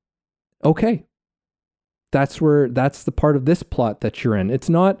 Okay. that's the part of this plot that you're in. It's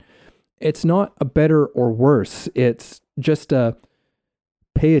not a better or worse. It's just a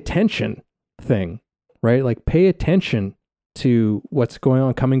pay attention thing, right? Like pay attention to what's going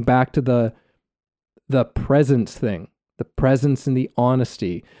on, coming back to the presence thing, the presence and the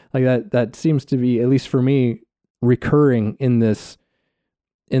honesty. Like that seems to be, at least for me, recurring in this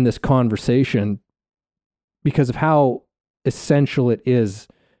conversation because of how essential it is.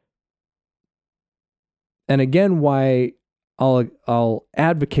 And again, why I'll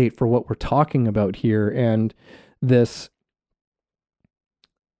advocate for what we're talking about here, and this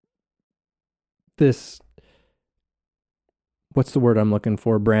what's the word I'm looking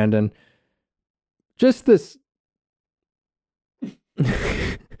for, Brandon? Just this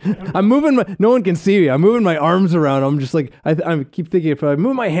I'm moving my, no one can see me. I'm moving my arms around. I'm just like, I keep thinking if I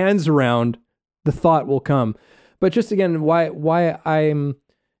move my hands around, the thought will come. But just again, why I'm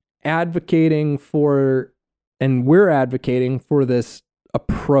advocating for, and we're advocating for this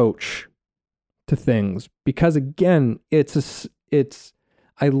approach to things, because again,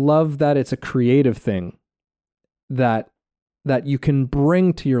 I love that it's a creative thing that you can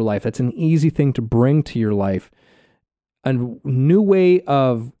bring to your life. It's an easy thing to bring to your life. A new way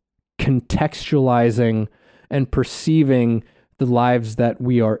of contextualizing and perceiving the lives that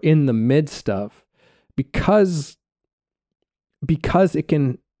we are in the midst of, because it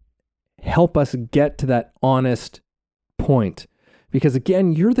can help us get to that honest point. Because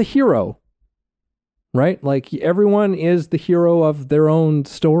again, you're the hero, right? Like everyone is the hero of their own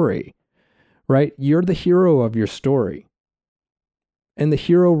story, right? You're the hero of your story. And the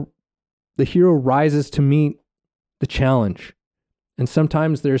hero rises to meet the challenge. And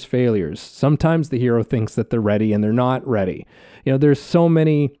sometimes there's failures. Sometimes the hero thinks that they're ready and they're not ready. You know, there's so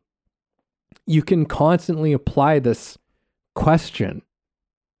many, you can constantly apply this question,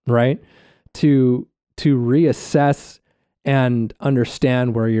 right? To reassess and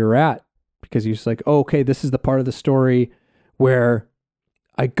understand where you're at. Because you're just like, oh, okay, this is the part of the story where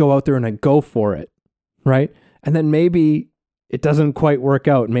I go out there and I go for it, right? And then maybe it doesn't quite work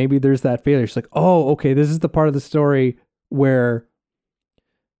out. Maybe there's that failure. It's like, oh, okay, this is the part of the story where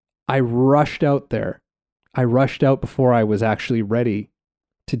I rushed out there. I rushed out before I was actually ready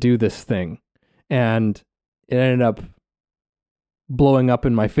to do this thing. And it ended up blowing up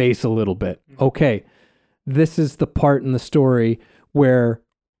in my face a little bit. Okay, this is the part in the story where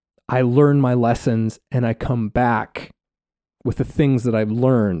I learn my lessons and I come back with the things that I've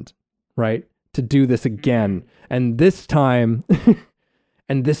learned, right? To do this again. And this time,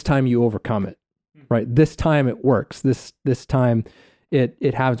 you overcome it, right? This time it works. This time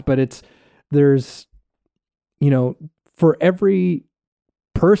it happens, but there's, you know, for every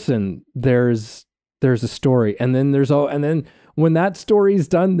person, there's a story. And then when that story is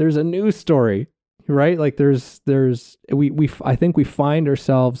done, there's a new story, right? Like I think we find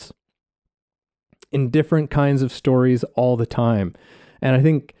ourselves in different kinds of stories all the time. And I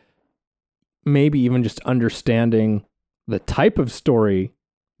think maybe even just understanding the type of story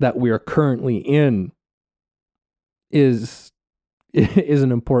that we are currently in is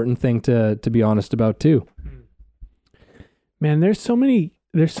an important thing to be honest about too. Man, there's so many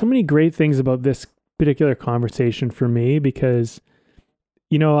great things about this particular conversation for me, because,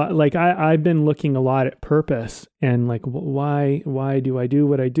 you know, like I've been looking a lot at purpose and like, why do I do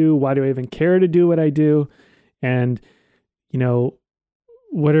what I do? Why do I even care to do what I do? And, you know,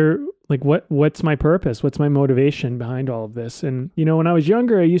 what's my purpose? What's my motivation behind all of this? And, you know, when I was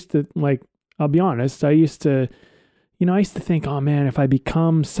younger, I used to, like, I'll be honest, I used to think, oh man, if I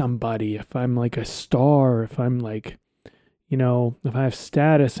become somebody, if I'm like a star, if I'm like, you know, if I have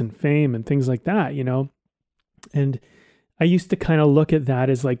status and fame and things like that, you know, and I used to kind of look at that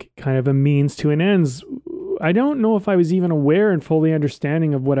as like kind of a means to an ends. I don't know if I was even aware and fully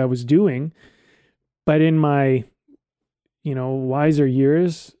understanding of what I was doing, but in my, you know, wiser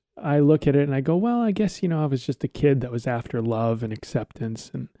years, I look at it and I go, well, I guess, you know, I was just a kid that was after love and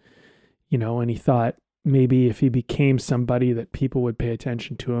acceptance, and, you know, and he thought maybe if he became somebody that people would pay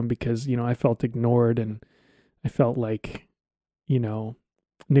attention to him, because, you know, I felt ignored and I felt like, you know,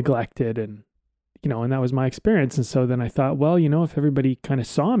 neglected, and, you know, and that was my experience. And so then I thought, well, you know, if everybody kind of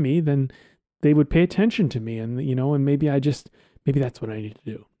saw me, then they would pay attention to me, and, you know, and maybe that's what I need to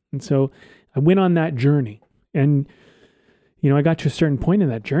do. And so I went on that journey, and, you know, I got to a certain point in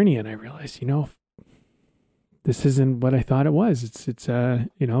that journey and I realized, you know, this isn't what I thought it was. It's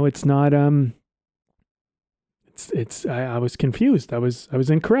you know, it's not, I was confused. I was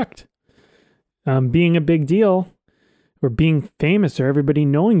incorrect. Being a big deal or being famous or everybody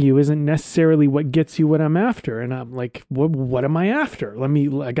knowing you isn't necessarily what gets you what I'm after. And I'm like, what am I after?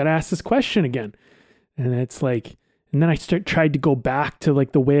 I got to ask this question again. And it's like, and then I tried to go back to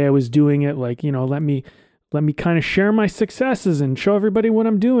like the way I was doing it. Like, let me kind of share my successes and show everybody what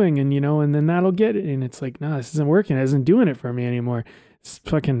I'm doing. And, and then that'll get it. And it's like, no, this isn't working. It isn't doing it for me anymore. It's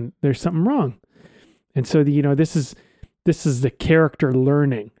fucking, there's something wrong. And so this is the character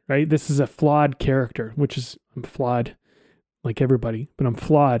learning, right? This is a flawed character, which is, I'm flawed like everybody, but I'm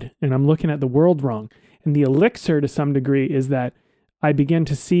flawed and I'm looking at the world wrong. And the elixir to some degree is that I begin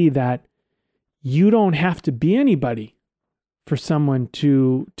to see that you don't have to be anybody for someone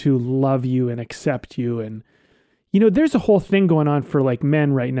to love you and accept you. And, there's a whole thing going on for like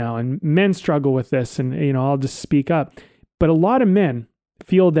men right now, and men struggle with this, and, I'll just speak up. But a lot of men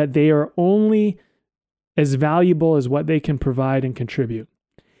feel that they are only as valuable as what they can provide and contribute.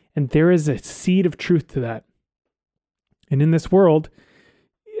 And there is a seed of truth to that. And in this world,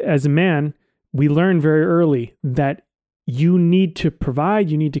 as a man, we learn very early that you need to provide,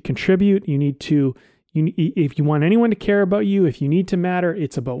 you need to contribute, if you want anyone to care about you, if you need to matter,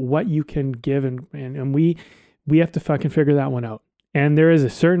 it's about what you can give. And we have to fucking figure that one out. And there is a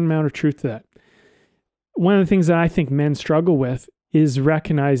certain amount of truth to that. One of the things that I think men struggle with is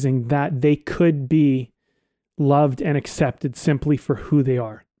recognizing that they could be loved and accepted simply for who they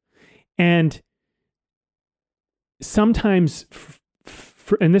are. And sometimes,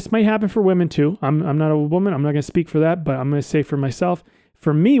 and this might happen for women too. I'm not a woman. I'm not going to speak for that, but I'm going to say for myself,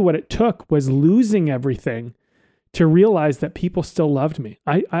 for me, what it took was losing everything to realize that people still loved me.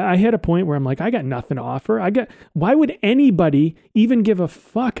 I had a point where I'm like, I got nothing to offer. Why would anybody even give a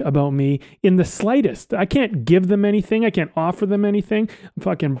fuck about me in the slightest? I can't give them anything. I can't offer them anything. I'm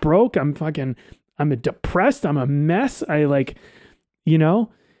fucking broke. I'm depressed. I'm a mess. And like,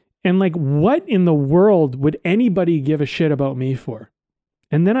 what in the world would anybody give a shit about me for?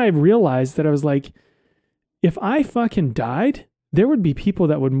 And then I realized that I was like, if I fucking died, there would be people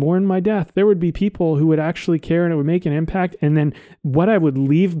that would mourn my death. There would be people who would actually care, and it would make an impact. And then what I would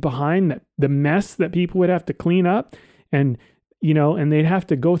leave behind, the mess that people would have to clean up, and, and they'd have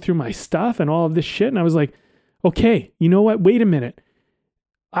to go through my stuff and all of this shit. And I was like, okay, you know what? Wait a minute.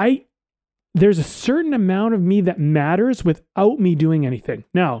 There's a certain amount of me that matters without me doing anything.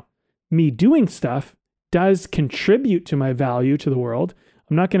 Now, me doing stuff does contribute to my value to the world.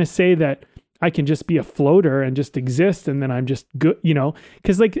 I'm not going to say that I can just be a floater and just exist and then I'm just good,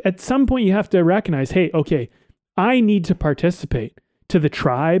 because like at some point you have to recognize, hey, okay, I need to participate to the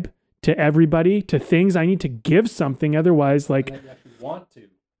tribe, to everybody, to things. I need to give something. Otherwise, like, and you actually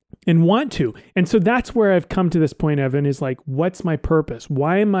want to. And so that's where I've come to this point, Evan, is like, what's my purpose?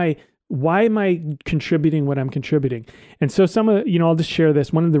 Why am I contributing what I'm contributing? And so I'll just share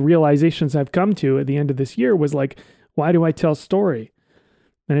this. One of the realizations I've come to at the end of this year was like, why do I tell story?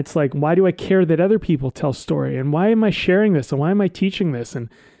 And it's like, why do I care that other people tell story? And why am I sharing this? And why am I teaching this? And,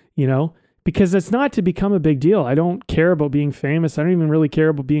 because it's not to become a big deal. I don't care about being famous. I don't even really care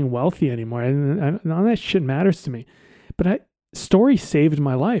about being wealthy anymore. And none of that shit matters to me. But story saved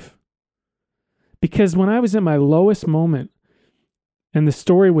my life. Because when I was in my lowest moment and the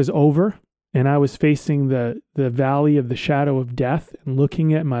story was over and I was facing the valley of the shadow of death and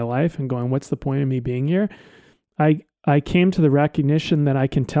looking at my life and going, what's the point of me being here? I came to the recognition that I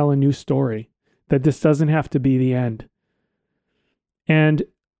can tell a new story, that this doesn't have to be the end. And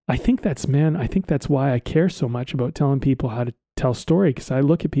I think that's why I care so much about telling people how to tell story, because I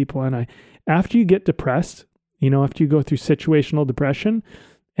look at people and after you get depressed, after you go through situational depression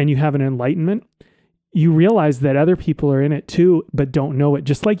and you have an enlightenment, you realize that other people are in it too, but don't know it,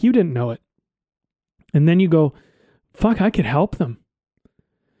 just like you didn't know it. And then you go, fuck, I could help them.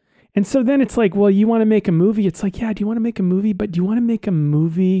 And so then it's like, well, you want to make a movie? It's like, yeah, do you want to make a movie? But do you want to make a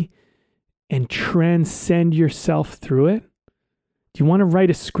movie and transcend yourself through it? Do you want to write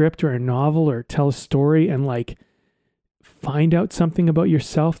a script or a novel or tell a story and like find out something about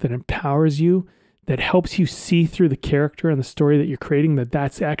yourself that empowers you, that helps you see through the character and the story that you're creating, that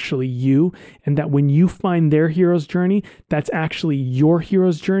that's actually you, and that when you find their hero's journey, that's actually your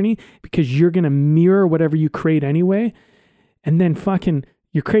hero's journey, because you're going to mirror whatever you create anyway. And then fucking,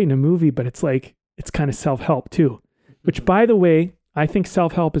 you're creating a movie, but it's like, it's kind of self-help too, which, by the way, I think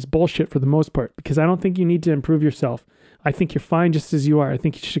self-help is bullshit for the most part, because I don't think you need to improve yourself. I think you're fine just as you are. I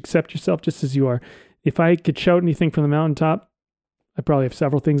think you should accept yourself just as you are. If I could shout anything from the mountaintop, I probably have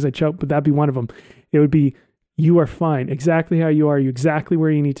several things I'd shout, but that'd be one of them. It would be, you are fine exactly how you are. You're exactly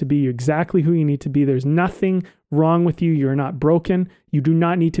where you need to be. You're exactly who you need to be. There's nothing wrong with you. You're not broken. You do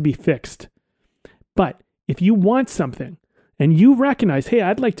not need to be fixed. But if you want something and you recognize, hey,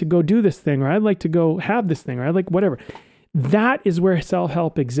 I'd like to go do this thing, or I'd like to go have this thing, or I'd like whatever, that is where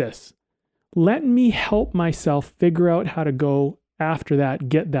self-help exists. Let me help myself figure out how to go after that,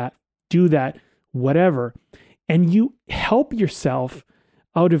 get that, do that whatever. And you help yourself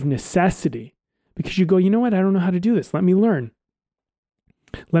out of necessity because you go, you know what? I don't know how to do this. Let me learn.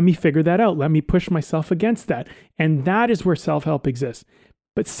 Let me figure that out. Let me push myself against that. And that is where self-help exists.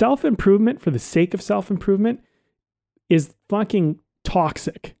 But self-improvement for the sake of self-improvement is fucking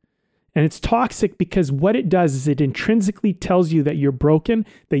toxic. And it's toxic because what it does is it intrinsically tells you that you're broken,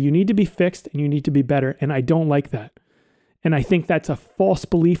 that you need to be fixed, and you need to be better. And I don't like that. And I think that's a false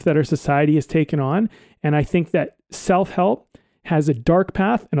belief that our society has taken on. And I think that self-help has a dark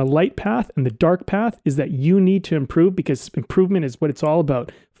path and a light path. And the dark path is that you need to improve because improvement is what it's all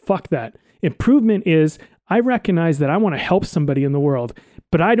about. Fuck that. Improvement is, I recognize that I want to help somebody in the world,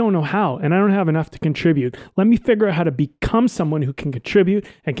 but I don't know how, and I don't have enough to contribute. Let me figure out how to become someone who can contribute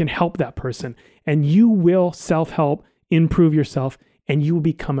and can help that person. And you will self-help, improve yourself, and you will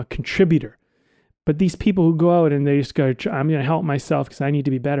become a contributor. But these people who go out and they just go, I'm going to help myself because I need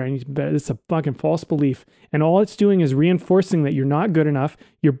to be better. I need to be better. It's a fucking false belief. And all it's doing is reinforcing that you're not good enough,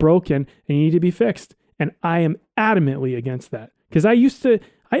 you're broken, and you need to be fixed. And I am adamantly against that. Because I used to,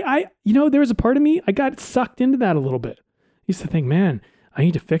 there was a part of me, I got sucked into that a little bit. I used to think, man, I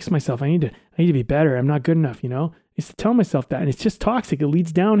need to fix myself. I need to be better. I'm not good enough, I used to tell myself that. And it's just toxic. It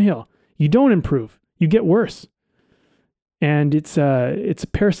leads downhill. You don't improve. You get worse. And it's a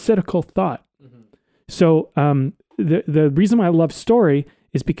parasitical thought. So the reason why I love story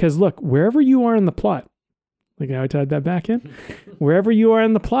is because, look, wherever you are in the plot, like how I tied that back in, wherever you are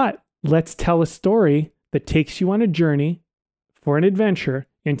in the plot, let's tell a story that takes you on a journey for an adventure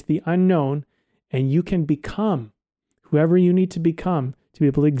into the unknown, and you can become whoever you need to become to be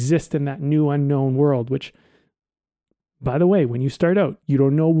able to exist in that new unknown world, which, by the way, when you start out, you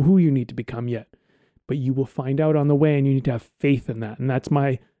don't know who you need to become yet, but you will find out on the way, and you need to have faith in that. And that's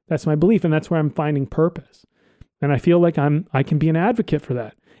my belief, and that's where I'm finding purpose. And I feel like I can be an advocate for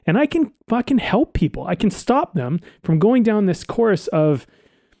that. And I can fucking help people. I can stop them from going down this course of,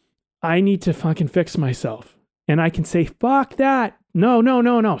 I need to fucking fix myself. And I can say, fuck that.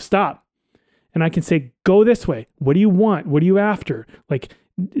 No, stop. And I can say, go this way. What do you want? What are you after? Like,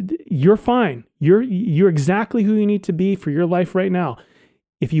 you're fine. You're exactly who you need to be for your life right now.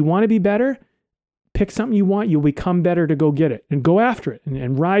 If you want to be better, pick something you want, you'll become better to go get it and go after it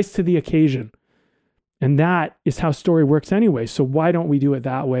and rise to the occasion. And that is how story works anyway. So why don't we do it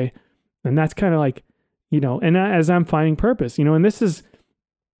that way? And that's kind of like, and as I'm finding purpose, and this is,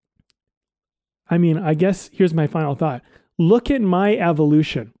 I guess here's my final thought. Look at my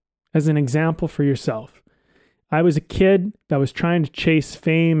evolution as an example for yourself. I was a kid that was trying to chase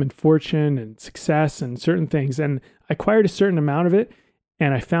fame and fortune and success and certain things. And I acquired a certain amount of it.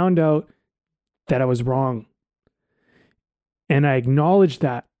 And I found out that I was wrong. And I acknowledged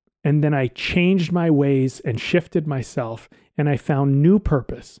that. And then I changed my ways and shifted myself. And I found new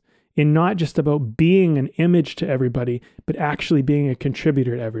purpose in not just about being an image to everybody, but actually being a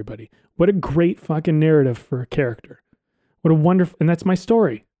contributor to everybody. What a great fucking narrative for a character. What a wonderful, and that's my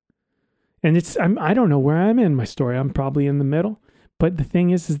story. And I don't know where I'm in my story. I'm probably in the middle. But the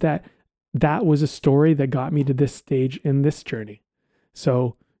thing is that was a story that got me to this stage in this journey.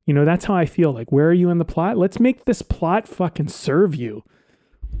 So, that's how I feel. Like, where are you in the plot? Let's make this plot fucking serve you.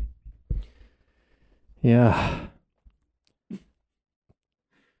 Yeah.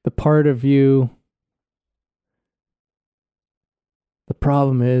 The part of you, the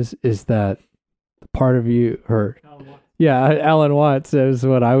problem is that the part of you, Alan Watts is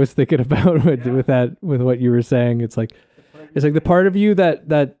what I was thinking about with what you were saying. It's like the part of you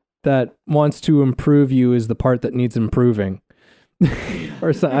that wants to improve you is the part that needs improving.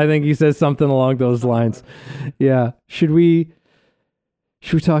 Or so, I think he says something along those lines. Yeah. Should we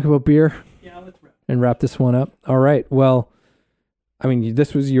talk about beer? Yeah, let's wrap. And wrap this one up. All right. Well,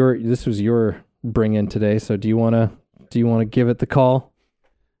 this was your bring in today. So do you want to give it the call?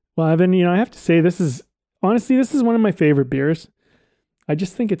 Well, Evan, I have to say this is one of my favorite beers. I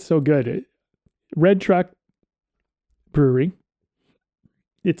just think it's so good. Red Truck Brewery.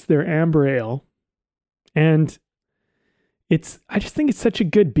 It's their amber ale. And I just think it's such a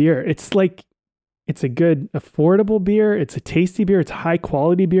good beer. It's like, it's a good, affordable beer. It's a tasty beer. It's a high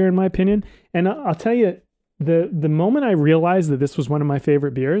quality beer in my opinion. And I'll tell you, the moment I realized that this was one of my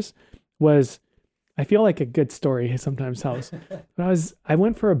favorite beers was, I feel like a good story sometimes helps. I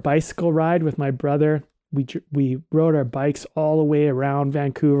went for a bicycle ride with my brother. We rode our bikes all the way around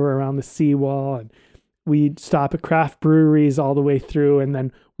Vancouver, around the seawall, and we'd stop at craft breweries all the way through. And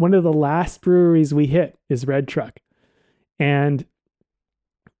then one of the last breweries we hit is Red Truck. And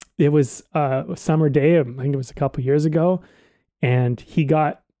it was a summer day, I think it was a couple years ago, and he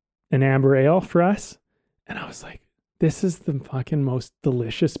got an amber ale for us. And I was like, this is the fucking most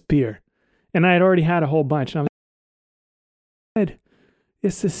delicious beer. And I had already had a whole bunch. And I was like, "Good.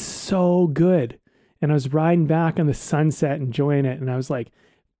 This is so good." And I was riding back on the sunset, enjoying it. And I was like,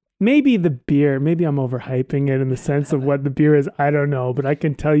 maybe the beer, maybe I'm overhyping it in the sense of what the beer is. I don't know. But I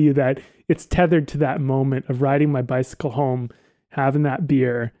can tell you that it's tethered to that moment of riding my bicycle home, having that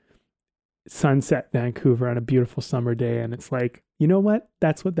beer, sunset Vancouver on a beautiful summer day. And it's like, you know what?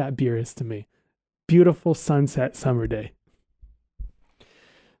 That's what that beer is to me. Beautiful sunset summer day.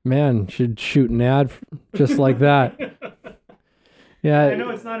 Man, should shoot an ad just like that. Yeah. I know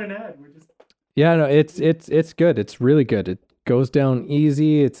it's not an ad. We're just... Yeah, no, it's good. It's really good. It goes down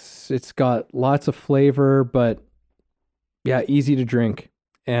easy. It's got lots of flavor, but yeah, easy to drink.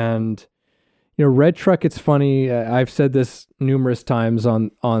 And Red Truck, it's funny. I've said this numerous times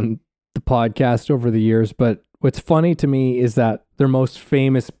on the podcast over the years, but what's funny to me is that their most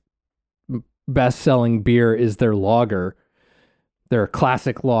famous best-selling beer is their lager, their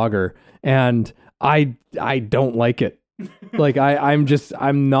classic lager, and I don't like it. Like I'm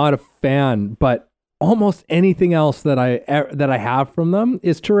not a fan, but almost anything else that I have from them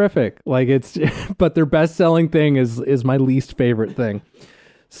is terrific. Like but their best-selling thing is my least favorite thing.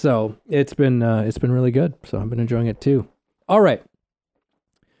 So it's been really good. So I've been enjoying it too. All right.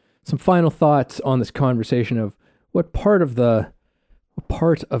 Some final thoughts on this conversation of what part of the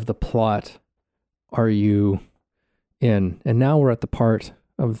plot are you in? And now we're at the part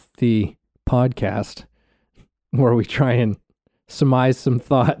of the podcast where we try and surmise some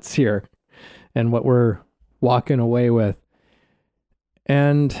thoughts here and what we're walking away with.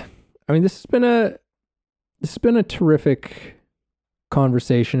 And I mean, this has been a terrific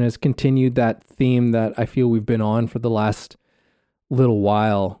conversation. It's continued that theme that I feel we've been on for the last little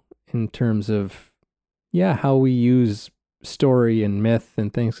while in terms of, how we use story and myth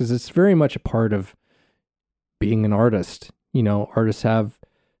and things, because it's very much a part of being an artist. Artists have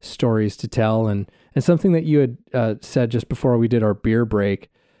stories to tell, and something that you had said just before we did our beer break,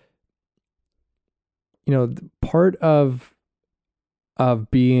 part of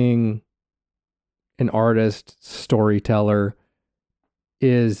being an artist, storyteller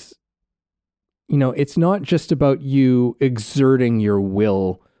is, it's not just about you exerting your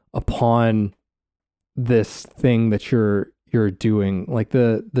will upon this thing that you're doing. Like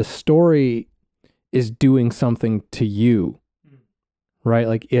the story is doing something to you, right?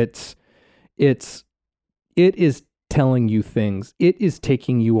 Like it is telling you things. It is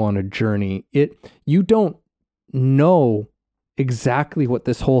taking you on a journey. You don't know exactly what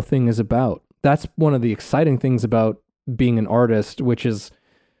this whole thing is about. That's one of the exciting things about being an artist, which is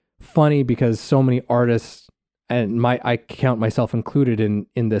funny because so many artists, and I count myself included in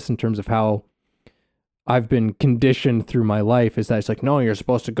this in terms of how I've been conditioned through my life, is that it's like, no, you're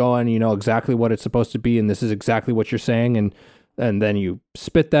supposed to go and you know exactly what it's supposed to be, and this is exactly what you're saying, and then you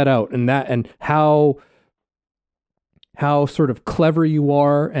spit that out, and how sort of clever you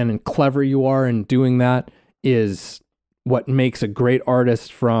are in doing that is what makes a great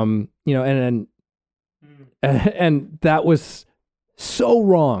artist from, and that was so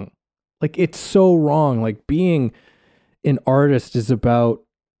wrong. Like, it's so wrong. Like, being an artist is about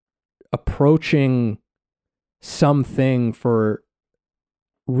approaching something for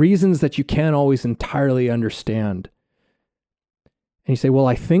reasons that you can't always entirely understand. And you say, well,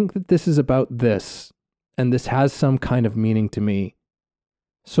 I think that this is about this, and this has some kind of meaning to me,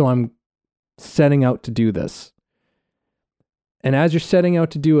 so I'm setting out to do this. And as you're setting out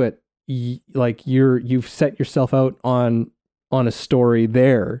to do it, you've set yourself out on a story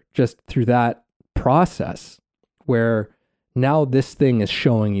there, just through that process, where now this thing is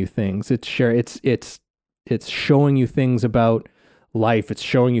showing you things. It's showing you things about life. It's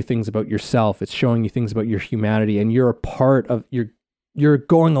showing you things about yourself. It's showing you things about your humanity, and you're a part of, you're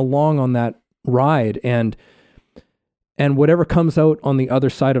going along on that ride, and whatever comes out on the other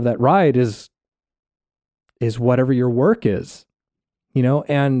side of that ride is whatever your work is,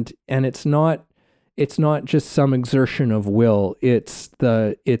 and it's not just some exertion of will. It's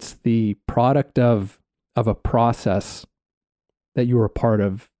the product of a process that you were a part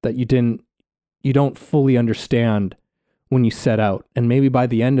of, that you don't fully understand when you set out. And maybe by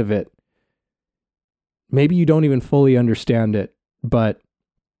the end of it, maybe you don't even fully understand it, but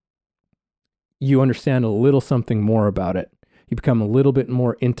you understand a little something more about it. You become a little bit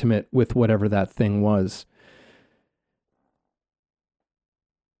more intimate with whatever that thing was.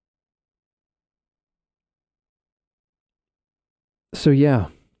 So yeah,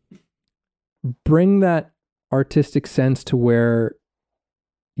 bring that artistic sense to where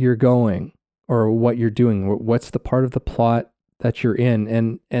you're going or what you're doing. What's the part of the plot that you're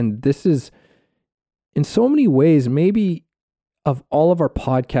in? And this is, in so many ways, maybe of all of our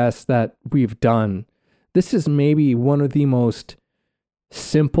podcasts that we've done, this is maybe one of the most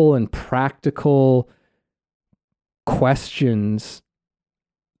simple and practical questions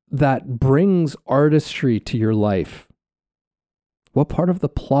that brings artistry to your life. What part of the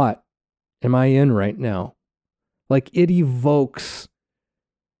plot am I in right now? Like it evokes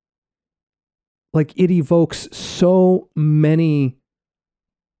so many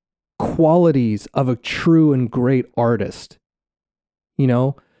qualities of a true and great artist. You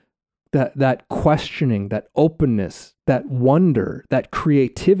know, that questioning, that openness, that wonder, that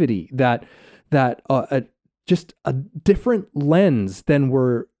creativity, that just a different lens than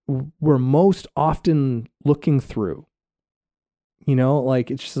we're most often looking through. You know, like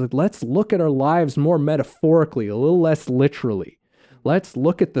it's just like, let's look at our lives more metaphorically, a little less literally. Let's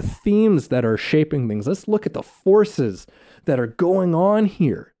look at the themes that are shaping things. Let's look at the forces that are going on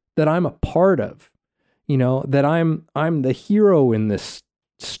here that I'm a part of. You know, that I'm the hero in this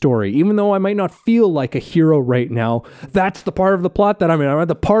story, even though I might not feel like a hero right now. That's the part of the plot that I'm in. I'm at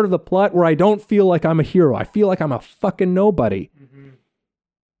the part of the plot where I don't feel like I'm a hero. I feel like I'm a fucking nobody. Mm-hmm.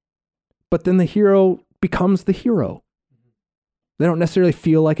 But then the hero becomes the hero. They don't necessarily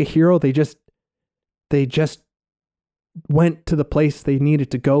feel like a hero. They just went to the place they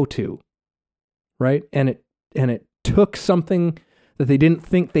needed to go to, right? And it took something that they didn't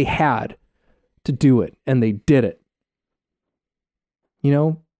think they had to do it, and they did it. You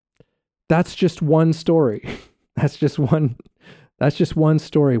know, that's just one story. That's just one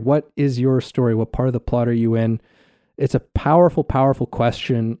story. What is your story? What part of the plot are you in? It's a powerful, powerful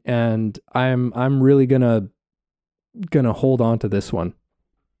question, and I'm really gonna hold on to this one.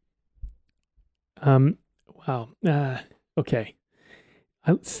 Wow. Okay.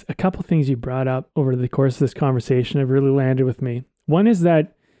 A couple things you brought up over the course of this conversation have really landed with me. One is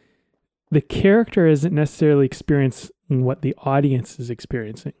that the character isn't necessarily experiencing what the audience is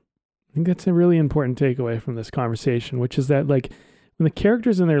experiencing. I think that's a really important takeaway from this conversation, which is that like when the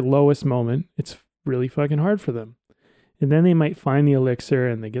character's in their lowest moment, it's really fucking hard for them. And then they might find the elixir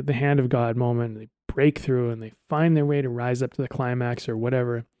and they get the hand of God moment and they break through and they find their way to rise up to the climax or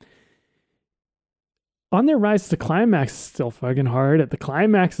whatever. On their rise to climax is still fucking hard. At the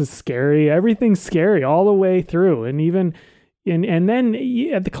climax is scary. Everything's scary all the way through. And even and then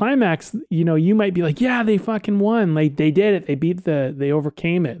at the climax, you know, you might be like, yeah, they fucking won. Like they did it. They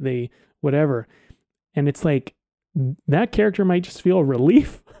overcame it. They whatever. And it's like that character might just feel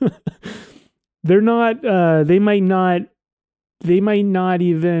relief. They might not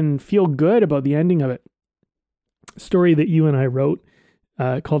even feel good about the ending of it. Story that you and I wrote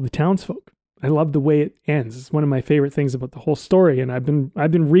called The Townsfolk. I love the way it ends. It's one of my favorite things about the whole story. And I've been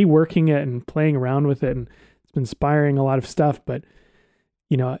reworking it and playing around with it, and it's been inspiring a lot of stuff. But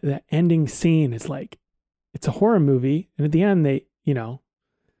you know, that ending scene is like, it's a horror movie. And at the end they, you know,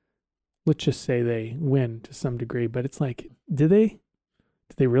 let's just say they win to some degree, but it's like, did they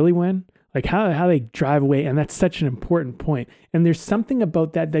really win? Like how they drive away. And that's such an important point. And there's something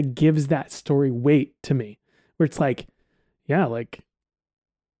about that gives that story weight to me, where it's like, yeah, like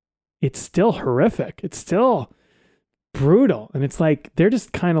it's still horrific. It's still brutal. And it's like, they're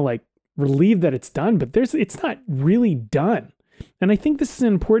just kind of like relieved that it's done, but it's not really done. And I think this is an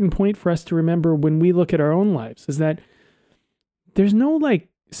important point for us to remember when we look at our own lives, is that there's no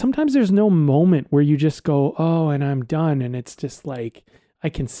sometimes there's no moment where you just go, oh, and I'm done. And it's just like, I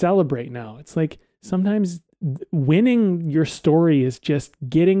can celebrate now. It's like sometimes winning your story is just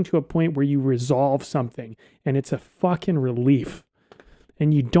getting to a point where you resolve something, and it's a fucking relief.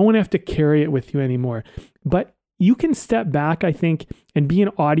 And you don't have to carry it with you anymore. But you can step back, I think, and be an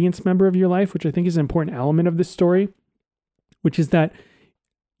audience member of your life, which I think is an important element of this story, which is that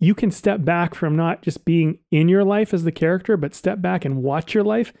you can step back from not just being in your life as the character, but step back and watch your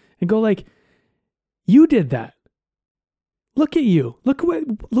life and go like, you did that. Look at you. Look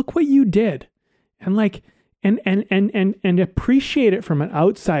what you did. And like, and appreciate it from an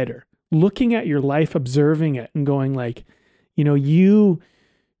outsider, looking at your life, observing it and going like, you know,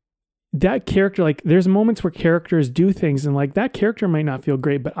 that character, like there's moments where characters do things and like that character might not feel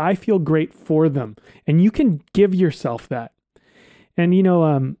great, but I feel great for them. And you can give yourself that. And, you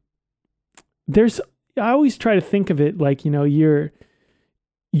know, I always try to think of it like, you know, you're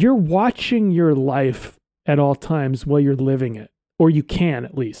watching your life at all times while you're living it, or you can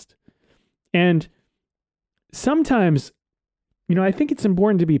at least. And sometimes, you know, I think it's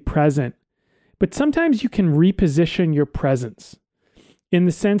important to be present, but sometimes you can reposition your presence in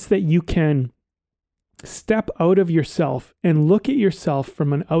the sense that you can step out of yourself and look at yourself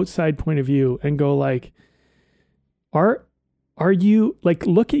from an outside point of view and go like, are you like,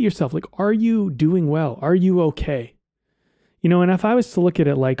 look at yourself, like, are you doing well? Are you okay? And if I was to look at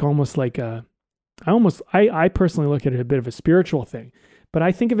it like almost like I personally look at it a bit of a spiritual thing, but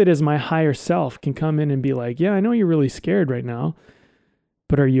I think of it as my higher self can come in and be like, yeah, I know you're really scared right now,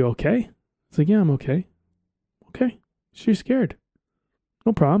 but are you okay? It's like, yeah, I'm okay. Okay. So you're scared.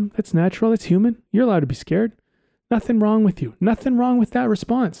 No problem. That's natural. That's human. You're allowed to be scared. Nothing wrong with you. Nothing wrong with that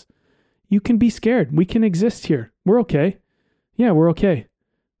response. You can be scared. We can exist here. We're okay. Yeah, we're okay.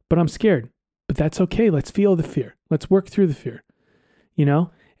 But I'm scared. But that's okay. Let's feel the fear. Let's work through the fear.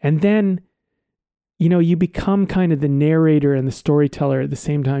 And then, you become kind of the narrator and the storyteller at the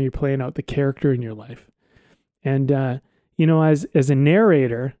same time you're playing out the character in your life. And, as a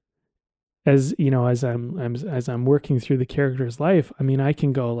narrator, as I'm working through the character's life, I mean, I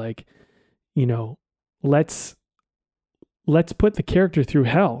can go like, let's put the character through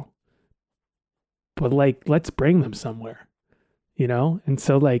hell, but like, let's bring them somewhere, And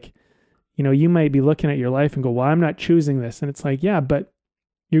so like, you might be looking at your life and go, well, I'm not choosing this. And it's like, yeah, but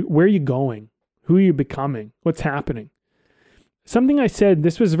where are you going? Who are you becoming? What's happening? Something I said,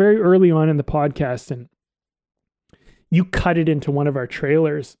 this was very early on in the podcast, and you cut it into one of our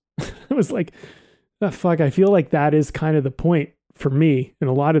trailers. It was like, oh, fuck, I feel like that is kind of the point for me in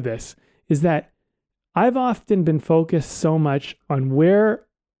a lot of this, is that I've often been focused so much on where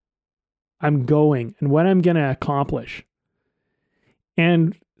I'm going and what I'm going to accomplish.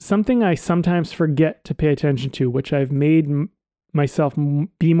 And something I sometimes forget to pay attention to, which I've made myself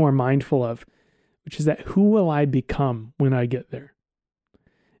be more mindful of, which is that who will I become when I get there?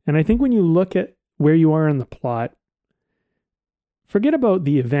 And I think when you look at where you are in the plot, forget about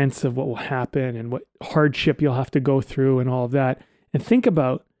the events of what will happen and what hardship you'll have to go through and all of that. And think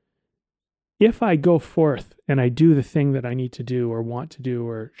about, if I go forth and I do the thing that I need to do or want to do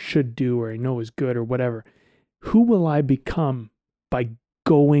or should do or I know is good or whatever, who will I become by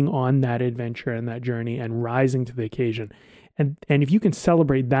going on that adventure and that journey and rising to the occasion? And if you can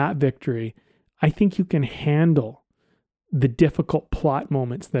celebrate that victory, I think you can handle the difficult plot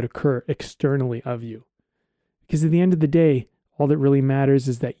moments that occur externally of you. Because at the end of the day, all that really matters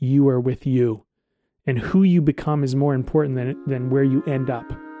is that you are with you, and who you become is more important than where you end up.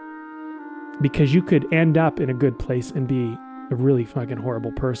 Because you could end up in a good place and be a really fucking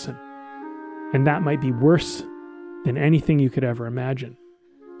horrible person. And that might be worse than anything you could ever imagine.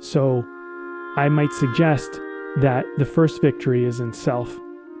 So I might suggest that the first victory is in self,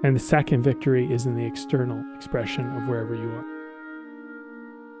 and the second victory is in the external expression of wherever you are.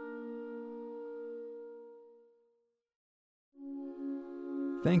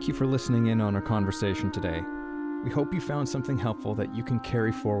 Thank you for listening in on our conversation today. We hope you found something helpful that you can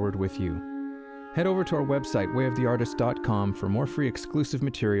carry forward with you. Head over to our website, wayoftheartist.com, for more free exclusive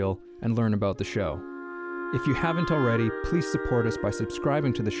material and learn about the show. If you haven't already, please support us by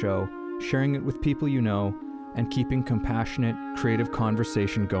subscribing to the show, sharing it with people you know, and keeping compassionate, creative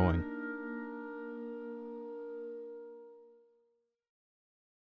conversation going.